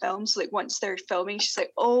she's seen the film. So like once they're filming, she's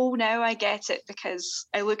like, oh, now I get it because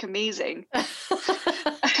I look amazing.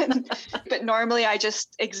 But normally I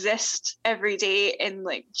just exist every day in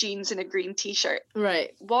like jeans and a green t-shirt.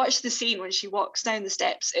 Right. Watch the scene when she walks down the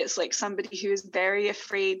steps. It's like somebody who is very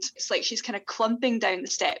afraid. It's like she's kind of clumping down the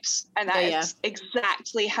steps. And that is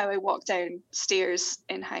exactly how I walk down stairs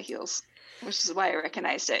in high heels, which is why I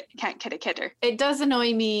recognised it. Can't kid her. It does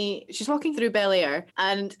annoy me. She's walking through Bel Air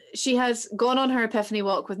and she has gone on her epiphany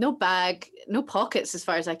walk with no bag, no pockets as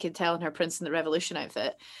far as I can tell in her Prince and the Revolution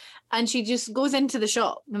outfit. And she just goes into the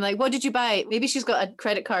shop. I'm like, what did you buy? Maybe she's got a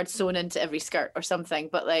credit card sewn into every skirt or something.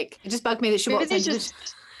 But like, it just bugged me that she walked into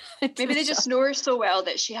Maybe they just know her so well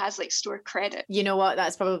that she has like store credit. You know what?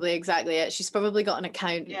 That's probably exactly it. She's probably got an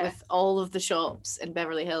account with all of the shops in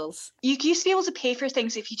Beverly Hills. You used to be able to pay for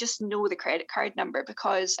things if you just know the credit card number,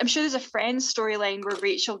 because I'm sure there's a Friends storyline where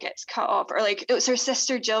Rachel gets cut off, or like it's her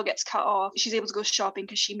sister Jill gets cut off. She's able to go shopping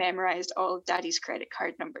because she memorized all of Daddy's credit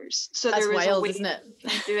card numbers. So that's there was wild, a way isn't it?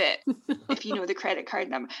 to do it if you know the credit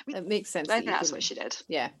card number. It makes sense. I think that's what she did.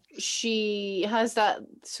 Yeah. She has that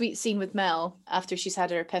sweet scene with Mel after she's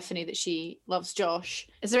had her epiphany that she loves Josh.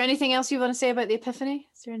 Is there anything else you want to say about the epiphany?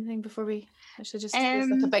 Is there anything before we actually just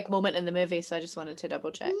it's like a big moment in the movie, so I just wanted to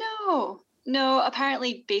double check. No,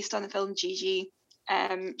 apparently based on the film Gigi,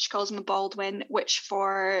 She calls him a Baldwin, which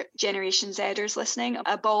for Generation Zers listening,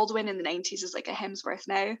 a Baldwin in the 90s is like a Hemsworth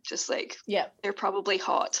now. Just like, they're probably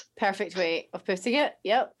hot. Perfect way of putting it.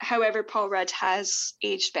 Yep. However, Paul Rudd has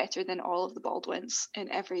aged better than all of the Baldwins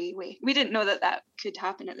in every way. We didn't know that could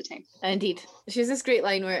happen at the time. Indeed. She has this great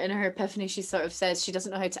line where in her epiphany she sort of says she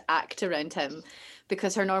doesn't know how to act around him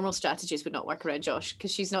because her normal strategies would not work around Josh,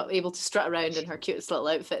 because she's not able to strut around in her cutest little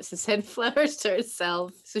outfits and send flowers to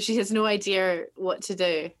herself. So she has no idea what to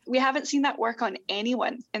do. We haven't seen that work on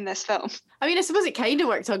anyone in this film. I mean, I suppose it kind of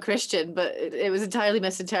worked on Christian, but it was entirely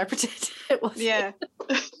misinterpreted. It wasn't. Yeah.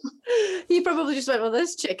 He probably just went, well,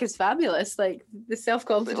 this chick is fabulous. Like, the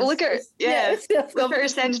self-confidence. Look at her, look at her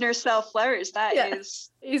sending herself flowers. That is...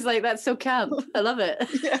 He's like, that's so camp. I love it.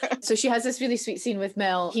 Yeah. So she has this really sweet scene with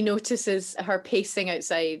Mel. He notices her pacing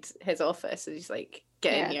outside his office and he's like,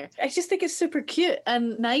 get in here. I just think it's super cute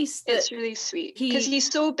and nice. It's really sweet because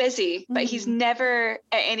he's so busy, but he's never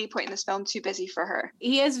at any point in this film too busy for her.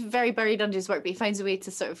 He is very buried under his work, but he finds a way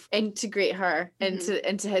to sort of integrate her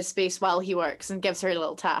into his space while he works and gives her a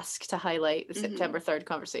little task to highlight the September 3rd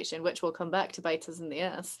conversation, which will come back to bite us in the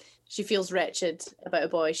ass. She feels wretched about a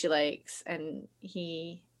boy she likes, and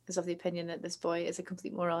he is of the opinion that this boy is a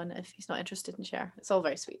complete moron if he's not interested in Cher. It's all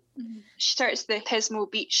very sweet. She starts the Pismo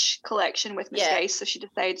Beach collection with Miss Geist, so she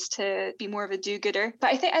decides to be more of a do-gooder.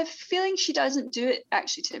 But I have a feeling she doesn't do it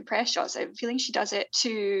actually to impress Joss. I have a feeling she does it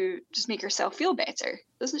to just make herself feel better,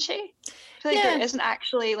 doesn't she? I feel like there isn't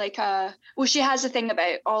actually like she has a thing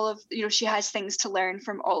about all of, she has things to learn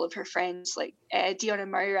from all of her friends. Like Dion and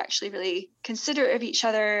Murray are actually really considerate of each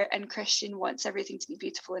other, and Christian wants everything to be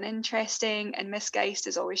beautiful and interesting, and Miss Geist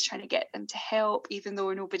is always trying to get them to help, even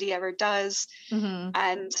though nobody ever does.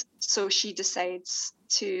 And so she decides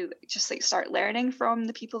to just like start learning from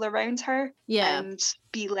the people around her and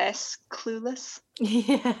be less clueless.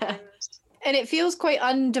 And it feels quite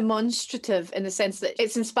undemonstrative in the sense that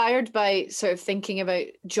it's inspired by sort of thinking about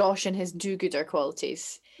Josh and his do-gooder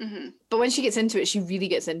qualities. But when she gets into it, she really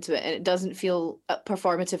gets into it, and it doesn't feel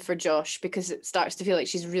performative for Josh because it starts to feel like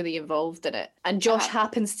she's really involved in it. And Josh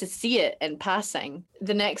happens to see it in passing.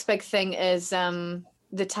 The next big thing is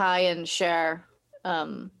the Ty and Cher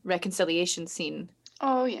reconciliation scene.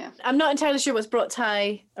 Oh, yeah. I'm not entirely sure what's brought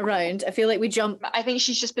Ty around. I feel like we jump. I think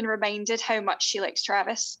she's just been reminded how much she likes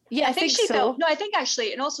Travis. Yeah, I think she so. felt, no, I think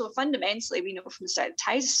actually, and also fundamentally, we know from the start,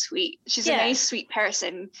 Ty's sweet. She's a nice, sweet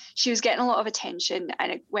person. She was getting a lot of attention,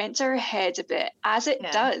 and it went to her head a bit, as it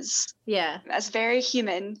does. Yeah. As very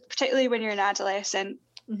human, particularly when you're an adolescent.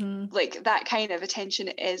 Like that kind of attention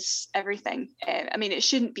is everything. I mean, it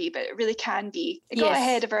shouldn't be, but it really can be. It got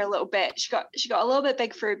ahead of her a little bit. She got a little bit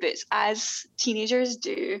big for her boots, as teenagers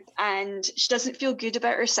do, and she doesn't feel good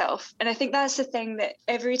about herself. And I think that's the thing, that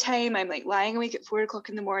every time I'm like lying awake at 4 o'clock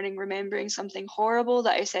in the morning, remembering something horrible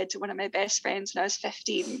that I said to one of my best friends when I was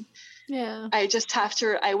 15. I just have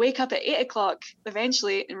to, I wake up at 8 o'clock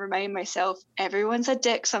eventually and remind myself everyone's a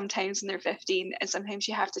dick sometimes when they're 15, and sometimes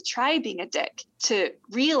you have to try being a dick to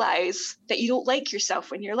realize that you don't like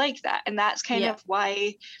yourself when you're like that. And that's kind of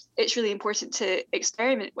why it's really important to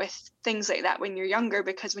experiment with things like that when you're younger,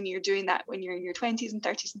 because when you're doing that when you're in your 20s and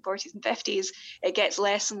 30s and 40s and 50s, it gets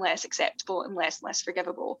less and less acceptable and less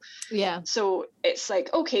forgivable. So it's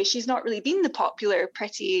like, okay, she's not really been the popular,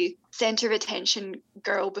 pretty, center of attention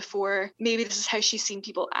girl before. Maybe this is how she's seen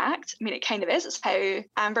people act. I mean, it kind of is. It's how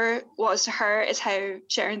Amber was to her. It's how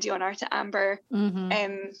Cher and Dion are to Amber.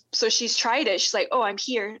 So she's tried it. She's like, oh, I'm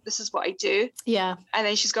here. This is what I do. And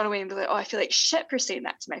then she's gone away and be like, oh, I feel like shit for saying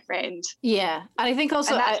that to my friend. And I think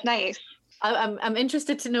also and that's nice. I'm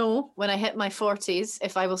interested to know when I hit my 40s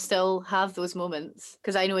if I will still have those moments,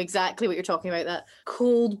 because I know exactly what you're talking about, that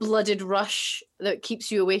cold-blooded rush that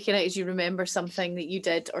keeps you awake at night as you remember something that you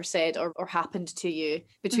did or said or happened to you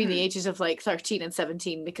between the ages of like 13 and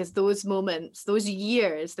 17, because those moments, those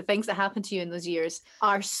years, the things that happened to you in those years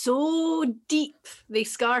are so deep. They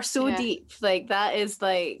scar so deep. Like that is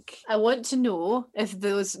like, I want to know if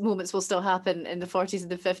those moments will still happen in the 40s and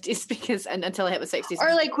the 50s, because until I hit my 60s.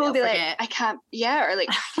 Or like we'll be like, I can't believe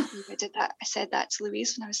I did that. I said that to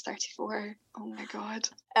Louise when I was 34. Oh my God.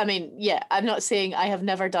 I mean, I'm not saying I have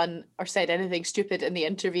never done or said anything stupid in the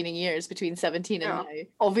intervening years between 17 and now.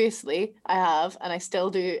 Obviously, I have, and I still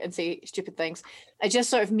do and say stupid things. I just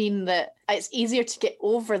sort of mean that it's easier to get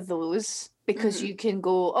over those because you can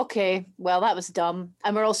go, okay, well, that was dumb.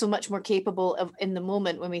 And we're also much more capable of, in the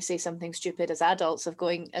moment when we say something stupid as adults, of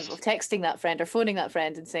texting that friend or phoning that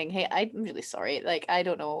friend and saying, hey, I'm really sorry. Like, I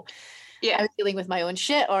don't know. I was dealing with my own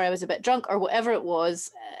shit, or I was a bit drunk, or whatever it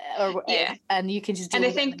was, and you can just deal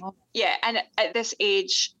with it. And at this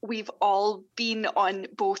age, we've all been on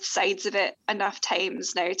both sides of it enough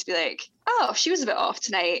times now to be like, oh, she was a bit off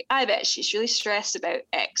tonight. I bet she's really stressed about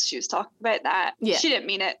X. She was talking about that. Yeah. She didn't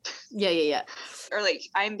mean it. Yeah. Or like,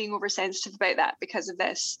 I'm being oversensitive about that because of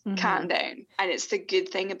this. Calm down. And it's the good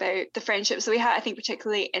thing about the friendships that we have. I think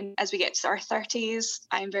particularly as we get to our 30s,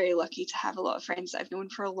 I'm very lucky to have a lot of friends that I've known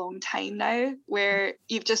for a long time now, where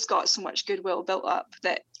you've just got so much goodwill built up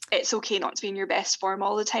that it's okay not to be in your best form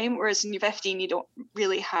all the time, whereas when you're 15 you don't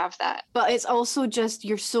really have that. But it's also just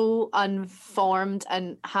you're so unformed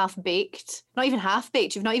and half-baked. Not even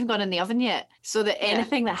half-baked, you've not even gone in the oven yet, so that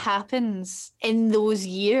anything that happens in those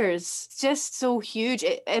years, it's just so huge.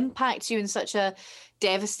 It impacts you in such a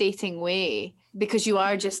devastating way, because you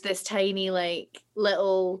are just this tiny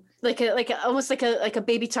little almost like a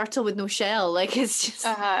baby turtle with no shell. Like, it's just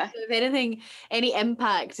if anything, any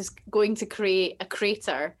impact is going to create a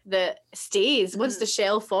crater that stays once the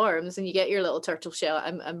shell forms and you get your little turtle shell.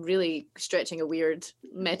 I'm really stretching a weird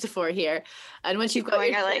metaphor here. And once you've got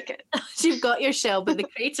I like it. You've got your shell, but the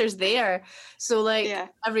crater's there. So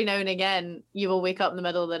every now and again you will wake up in the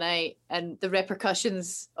middle of the night and the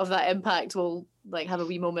repercussions of that impact will have a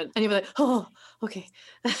wee moment and you'll be like, oh, okay.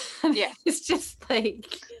 It's just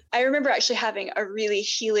I remember actually having a really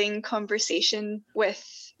healing conversation with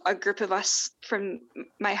a group of us from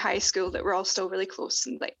my high school that were all still really close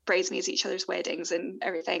and bridesmaids at each other's weddings and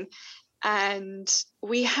everything. And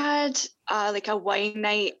we had a wine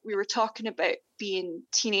night. We were talking about being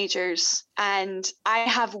teenagers, and I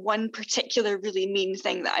have one particular really mean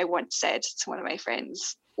thing that I once said to one of my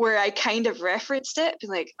friends, where I kind of referenced it,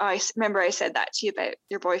 being like, oh, I remember I said that to you about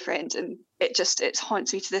your boyfriend, and it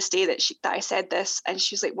haunts me to this day that I said this. And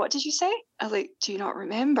she was like, what did you say? I was like, do you not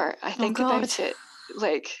remember? I think about it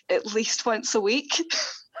at least once a week.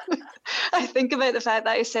 I think about the fact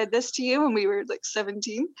that I said this to you when we were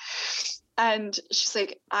 17. And she's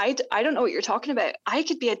like, I don't know what you're talking about. I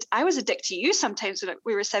was a dick to you sometimes when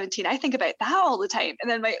we were 17. I think about that all the time. And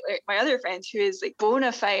then my other friend, who is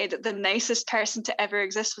bona fide the nicest person to ever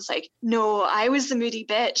exist, was like, no, I was the moody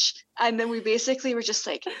bitch. And then we basically were just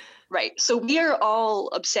like, right, so we are all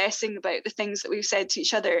obsessing about the things that we've said to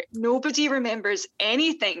each other. Nobody remembers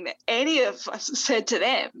anything that any of us said to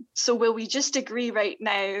them. So will we just agree right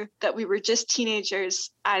now that we were just teenagers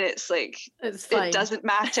and it's fine. It doesn't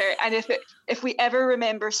matter. And if we ever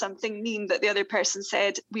remember something mean that the other person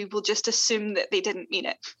said, we will just assume that they didn't mean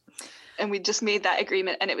it. And we just made that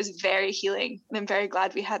agreement, and it was very healing. And I'm very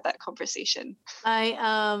glad we had that conversation. I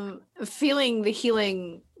am feeling the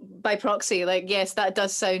healing by proxy. Yes, that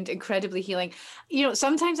does sound incredibly healing.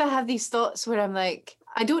 Sometimes I have these thoughts where I'm like,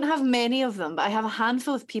 I don't have many of them, but I have a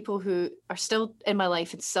handful of people who are still in my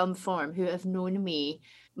life in some form, who have known me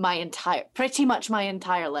pretty much my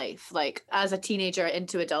entire life, as a teenager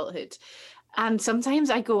into adulthood. And sometimes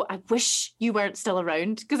I go, I wish you weren't still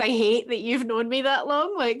around, because I hate that you've known me that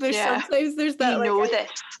long. Sometimes there's that.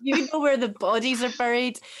 You know where the bodies are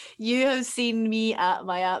buried. You have seen me at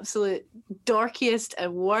my absolute darkest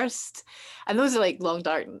and worst. And those are long,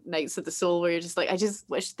 dark nights of the soul where you're just I just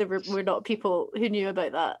wish there were not people who knew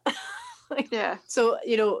about that. So,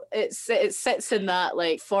 it sits in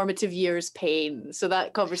that formative years pain. So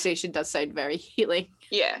that conversation does sound very healing.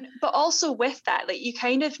 Yeah. But also with that, you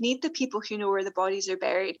kind of need the people who know where the bodies are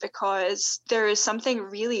buried, because there is something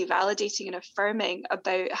really validating and affirming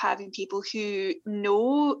about having people who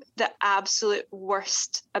know the absolute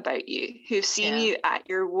worst about you, who've seen you at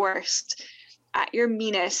your worst, at your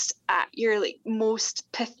meanest, at your most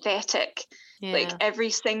pathetic.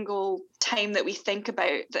 Every single time that we think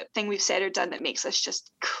about that thing we've said or done that makes us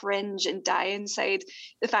just cringe and die inside,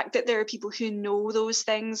 the fact that there are people who know those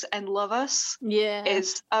things and love us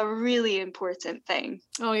is a really important thing.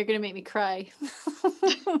 Oh, you're going to make me cry.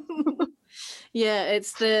 Yeah,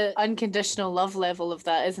 it's the unconditional love level of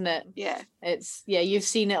that, isn't it? Yeah. It's, you've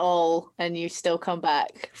seen it all and you still come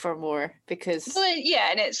back for more because... Well,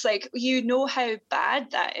 yeah, and it's you know how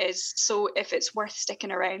bad that is. So if it's worth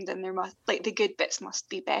sticking around, then there must, the good bits must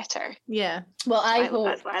be better. Yeah. Well, I hope...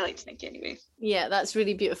 That's what I like to think anyway. Yeah, that's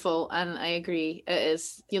really beautiful. And I agree. It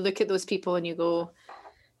is. You look at those people and you go...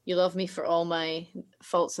 You love me for all my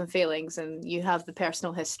faults and failings, and you have the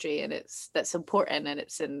personal history, and that's important, and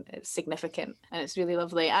it's significant, and it's really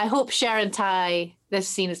lovely. I hope Cher and Ty, this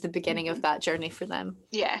scene is the beginning of that journey for them.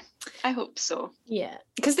 Yeah, I hope so. Yeah,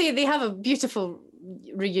 because they have a beautiful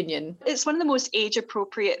reunion. It's one of the most age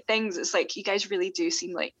appropriate things. It's you guys really do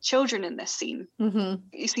seem like children in this scene. Mm-hmm.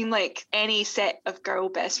 You seem like any set of girl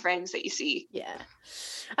best friends that you see. Yeah,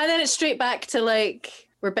 and then it's straight back to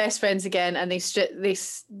we're best friends again, and they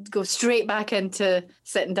go straight back into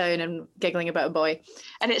sitting down and giggling about a boy.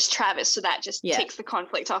 And it's Travis, so that just takes the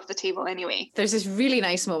conflict off the table anyway. There's this really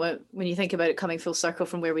nice moment when you think about it coming full circle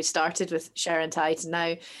from where we started with Cher and Ty to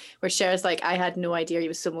now, where Cher's like, I had no idea he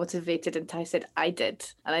was so motivated, and Ty said, I did.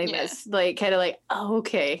 And I was like, kind of like, oh,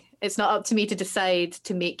 okay. It's not up to me to decide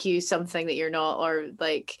to make you something that you're not, or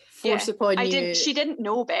like force upon you. She didn't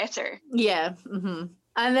know better. Yeah. Mm-hmm.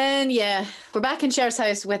 And then, we're back in Cher's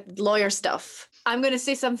house with lawyer stuff. I'm going to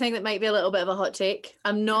say something that might be a little bit of a hot take.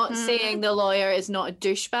 I'm not saying the lawyer is not a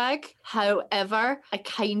douchebag. However, I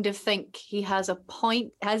kind of think he has a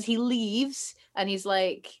point as he leaves and he's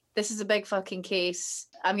like, this is a big fucking case.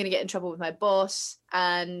 I'm going to get in trouble with my boss.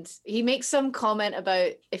 And he makes some comment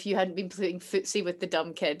about if you hadn't been playing footsie with the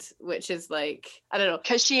dumb kid, which is like, I don't know.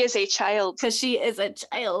 Because she is a child.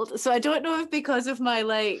 So I don't know if because of my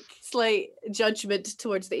like slight judgment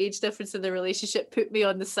towards the age difference in the relationship put me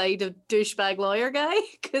on the side of douchebag lawyer guy.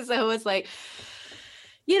 Because I was like,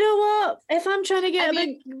 you know what? If I'm trying to get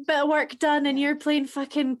a bit of work done and you're playing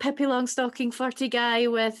fucking Pippi Longstocking flirty guy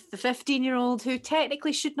with the 15-year-old who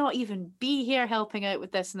technically should not even be here helping out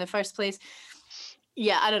with this in the first place.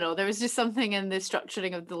 Yeah, I don't know. There was just something in the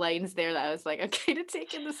structuring of the lines there that I was like, I'm kind of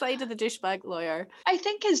taking the side of the douchebag lawyer. I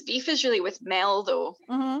think his beef is really with Mel, though.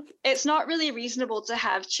 Mm-hmm. It's not really reasonable to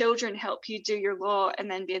have children help you do your law and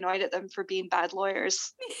then be annoyed at them for being bad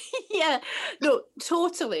lawyers. Yeah, no,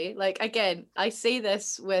 totally. Like, again, I say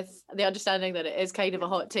this with the understanding that it is kind of a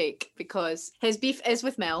hot take because his beef is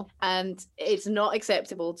with Mel and it's not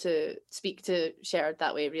acceptable to speak to Cher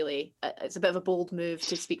that way, really. It's a bit of a bold move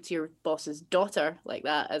to speak to your boss's daughter like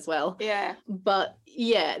that as well. Yeah. But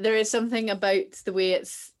yeah, there is something about the way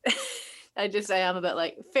it's I am a bit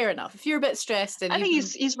like, fair enough. If you're a bit stressed and I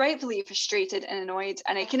think he's rightfully frustrated and annoyed,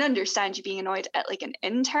 and I can understand you being annoyed at like an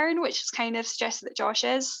intern, which is kind of suggested that Josh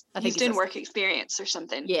is. He's doing work experience or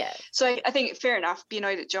something. Yeah. So I think fair enough, be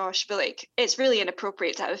annoyed at Josh, but like it's really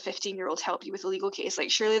inappropriate to have a 15-year-old help you with a legal case. Like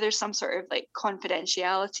surely there's some sort of like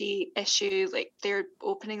confidentiality issue, like they're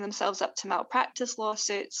opening themselves up to malpractice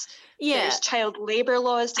lawsuits. Yeah. There's child labour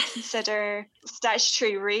laws to consider,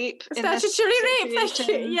 statutory rape. Statutory rape, thank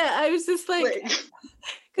you. Yeah, I was just like,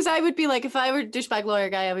 because I would be like, if I were a douchebag lawyer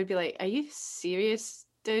guy, I would be like, are you serious,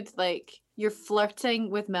 dude? Like, you're flirting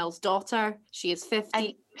with Mel's daughter. She is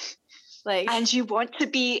 50. And you want to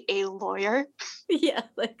be a lawyer? Yeah,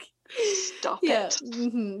 like. Stop it.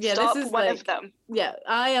 Mm-hmm. Yeah, Stop this is one like, of them. Yeah,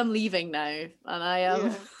 I am leaving now, and I am.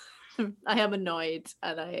 Yeah. I am annoyed,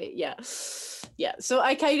 and yeah. So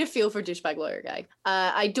I kind of feel for douchebag lawyer guy.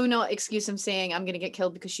 I do not excuse him saying I'm going to get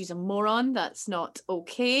killed because she's a moron. That's not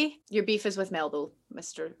okay. Your beef is with Mel, though,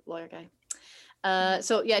 Mr. Lawyer guy.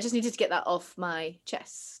 So yeah, I just needed to get that off my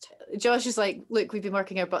chest. Josh is like, look, we've been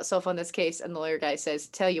working our butts off on this case, and the lawyer guy says,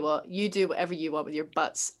 tell you what, you do whatever you want with your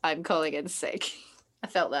butts. I'm calling in sick. I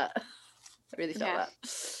felt that. I really felt that.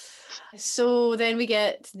 So then we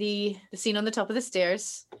get the scene on the top of the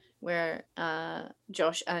stairs where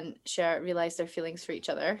Josh and Cher realise their feelings for each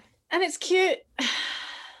other. And it's cute. It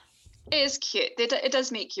is cute. It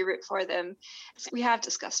does make you root for them. We have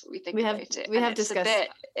discussed what we think about it. We have discussed.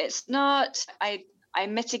 It's not... I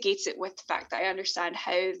mitigate it with the fact that I understand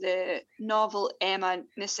how the novel Emma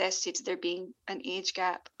necessitated there being an age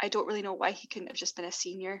gap. I don't really know why he couldn't have just been a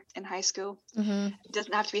senior in high school. Mm-hmm. He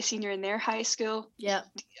doesn't have to be a senior in their high school. Yeah.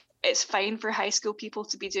 It's fine for high school people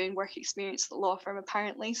to be doing work experience at the law firm,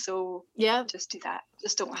 apparently. So yeah, just do that.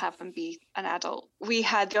 Just don't have them be an adult. We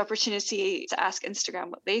had the opportunity to ask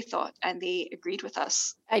Instagram what they thought, and they agreed with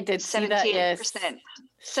us. I did 78%, see that, yes.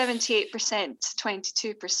 78%,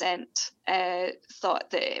 22%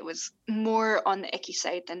 thought that it was more on the icky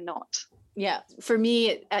side than not. Yeah, for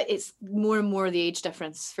me, it's more and more the age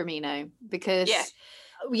difference for me now, because...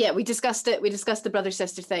 Yeah, we discussed it. We discussed the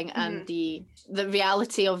brother-sister thing and the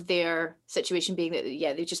reality of their situation being that,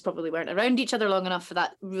 they just probably weren't around each other long enough for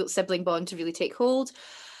that sibling bond to really take hold.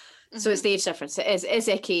 Mm-hmm. So it's the age difference. It is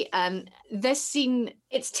icky. And this scene,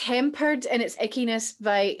 it's tempered in its ickiness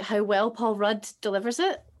by how well Paul Rudd delivers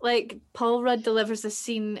it. Like, Paul Rudd delivers this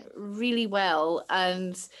scene really well,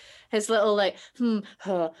 and his little like and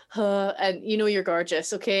you know you're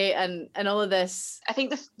gorgeous, okay, and all of this. I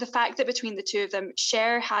think the fact that between the two of them,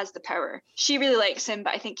 Cher has the power. She really likes him,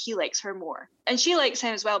 but I think he likes her more, and she likes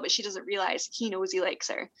him as well, but she doesn't realize he knows he likes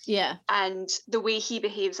her. Yeah. And the way he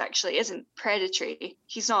behaves actually isn't predatory.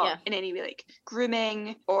 He's not in any way like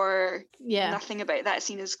grooming or nothing about that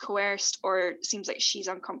scene is coerced or seems like she's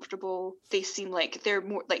uncomfortable. They seem like they're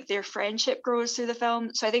more like their friendship grows through the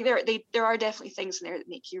film. So I think there are definitely things in there that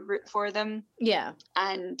make you root for them. Yeah.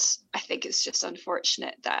 And I think it's just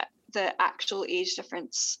unfortunate that the actual age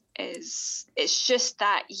difference it's just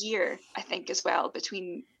that year, I think, as well,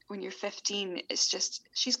 between when you're 15. It's just,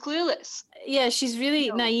 she's clueless. Yeah, she's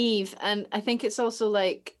really naive. And I think it's also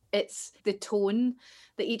like, it's the tone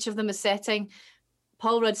that each of them is setting.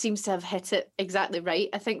 Paul Rudd seems to have hit it exactly right,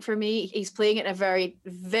 I think, for me. He's playing it in a very,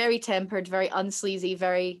 very tempered, very unsleazy,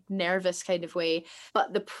 very nervous kind of way.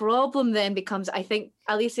 But the problem then becomes, I think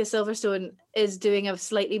Alicia Silverstone is doing a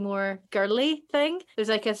slightly more girly thing. There's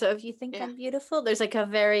like a sort of, you think I'm beautiful? There's like a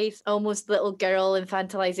very almost little girl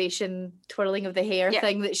infantilization, twirling of the hair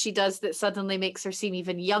thing that she does that suddenly makes her seem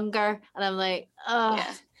even younger. And I'm like, oh.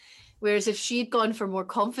 Yeah. Whereas if she'd gone for more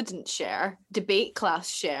confident Cher, debate class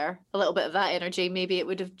Cher, a little bit of that energy, maybe it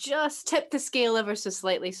would have just tipped the scale ever so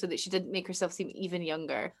slightly so that she didn't make herself seem even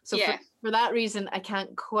younger. So for that reason, I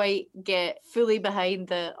can't quite get fully behind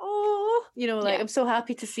the, I'm so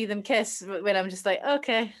happy to see them kiss, when I'm just like,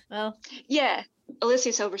 okay, well. Yeah. Alicia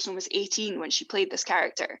Silverstone was 18 when she played this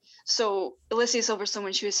character. So Alicia Silverstone,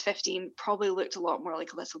 when she was 15, probably looked a lot more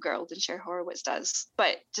like a little girl than Cher Horowitz does.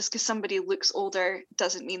 But just because somebody looks older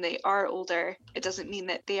doesn't mean they are older. It doesn't mean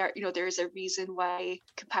that they are, there is a reason why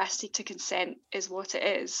capacity to consent is what it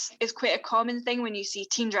is. It's quite a common thing when you see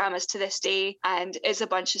teen dramas to this day, and it's a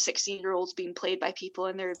bunch of 16-year-olds being played by people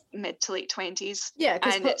in their mid to late 20s. Yeah,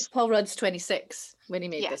 because Paul Rudd's 26 when he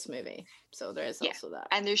made this movie. So there is also that.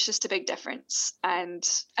 And there's just a big difference. And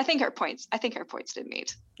I think our point's been made.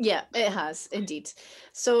 Yeah, it has, indeed.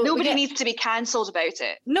 So nobody needs to be cancelled about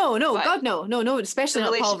it. No, God, no, especially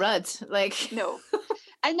not Paul Rudd. Like, no.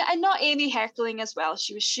 And not Amy Heckerling as well.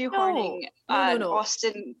 She was shoehorning an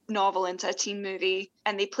Austen novel into a teen movie,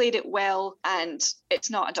 and they played it well, and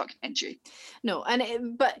it's not a documentary. No,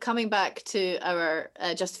 but coming back to our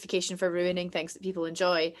justification for ruining things that people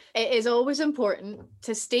enjoy, it is always important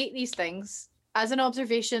to state these things as an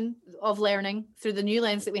observation of learning through the new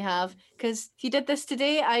lens that we have, because if you did this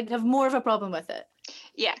today, I'd have more of a problem with it.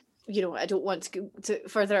 Yeah. I don't want to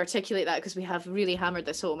further articulate that because we have really hammered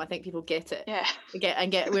this home. I think people get it. Yeah.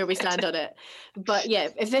 Get where we stand on it. But yeah,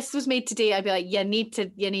 if this was made today, I'd be like, you need to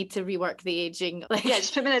rework the aging. Like, yeah,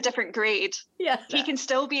 just put him in a different grade. Yeah. He can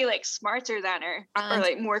still be like smarter than her, or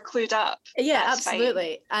like more clued up. Yeah, that's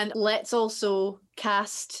absolutely. Fine. And let's also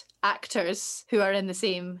cast actors who are in the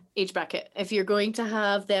same age bracket. If you're going to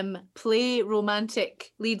have them play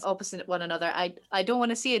romantic leads opposite one another, I don't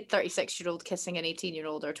want to see a 36-year-old kissing an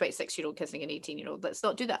 18-year-old or a 26-year-old kissing an 18-year-old. Let's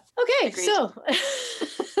not do that. Okay, agreed. So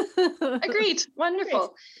agreed.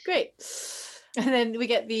 Wonderful. Great. And then we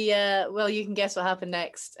get the you can guess what happened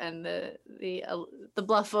next, and the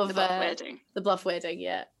bluff of the bluff wedding. The bluff wedding,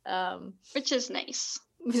 yeah. Which is nice.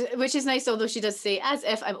 Which is nice, although she does say, as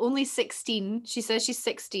if I'm only 16. She says she's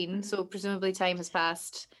 16, so presumably time has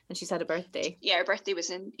passed and she's had a birthday. Yeah, her birthday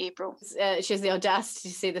was in April. She has the audacity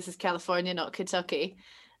to say this is California, not Kentucky.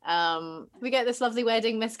 We get this lovely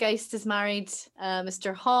wedding. Miss Geist is married,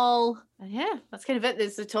 Mr. Hall. And yeah, that's kind of it.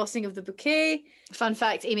 There's the tossing of the bouquet. Fun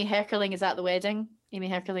fact, Amy Heckerling is at the wedding. Amy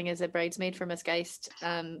Heckerling is a bridesmaid for Miss Geist.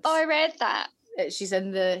 I read that. She's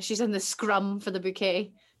in the scrum for the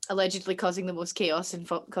bouquet, allegedly causing the most chaos and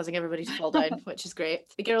causing everybody to fall down, which is great.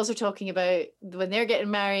 The girls are talking about when they're getting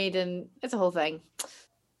married, and it's a whole thing.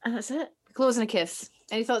 And that's it. Close and a kiss.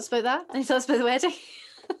 Any thoughts about that? Any thoughts about the wedding?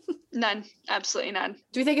 None. Absolutely none.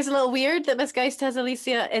 Do you think it's a little weird that Miss Geist has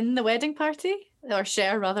Alicia in the wedding party? Or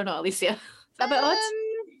Cher, rather, not Alicia. Is that a bit odd?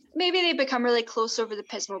 Maybe they become really close over the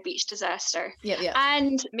Pismo Beach disaster. Yeah.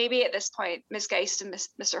 And maybe at this point, Miss Geist and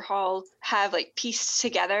Mr. Hall have like pieced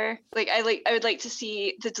together. I would like to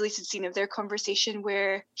see the deleted scene of their conversation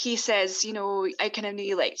where he says, I kind of knew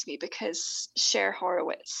you liked me because Cher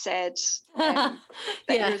Horowitz said that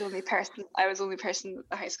you were the only person. I was the only person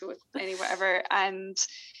at high school with any whatever. And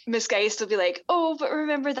Miss Geist will be like, oh, but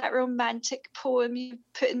remember that romantic poem you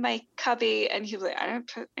put in my cubby? And he'll be like, I don't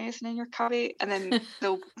put anything in your cubby. And then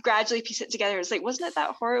they'll gradually piece it together. It's like, wasn't it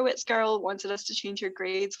that Horowitz girl wanted us to change her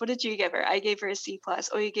grades? What did you give her? I gave her a C+.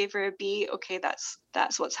 Oh, you gave her a B? Okay, that's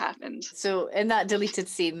what's happened. So in that deleted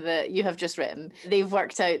scene that you have just written, they've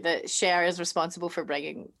worked out that Cher is responsible for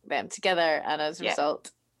bringing them together, and as a result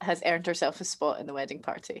has earned herself a spot in the wedding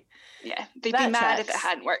party. Yeah, they'd be mad if it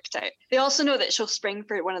hadn't worked out. They also know that she'll spring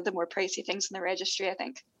for one of the more pricey things in the registry, I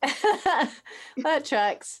think. That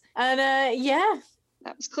tracks. And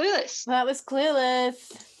that was Clueless. That was Clueless.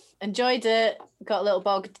 Enjoyed it. Got a little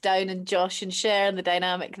bogged down in Josh and Cher and the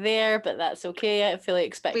dynamic there, but that's okay. I fully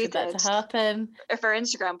expected that to happen. If our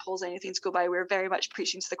Instagram polls anything to go by, we're very much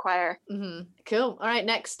preaching to the choir. Mm-hmm. Cool. All right,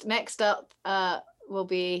 next up will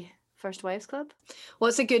be First Wives Club.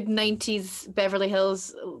 What's a good 90s Beverly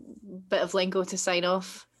Hills bit of lingo to sign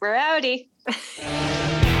off? We're outie.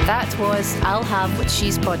 That was I'll Have What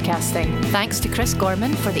She's Podcasting. Thanks to Chris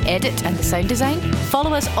Gorman for the edit and the sound design.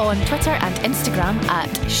 Follow us on Twitter and Instagram at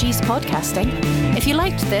She's Podcasting. If you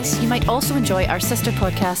liked this, you might also enjoy our sister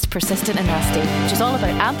podcast, Persistent and Nasty, which is all about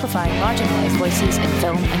amplifying marginalised voices in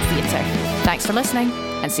film and theatre. Thanks for listening,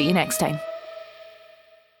 and see you next time.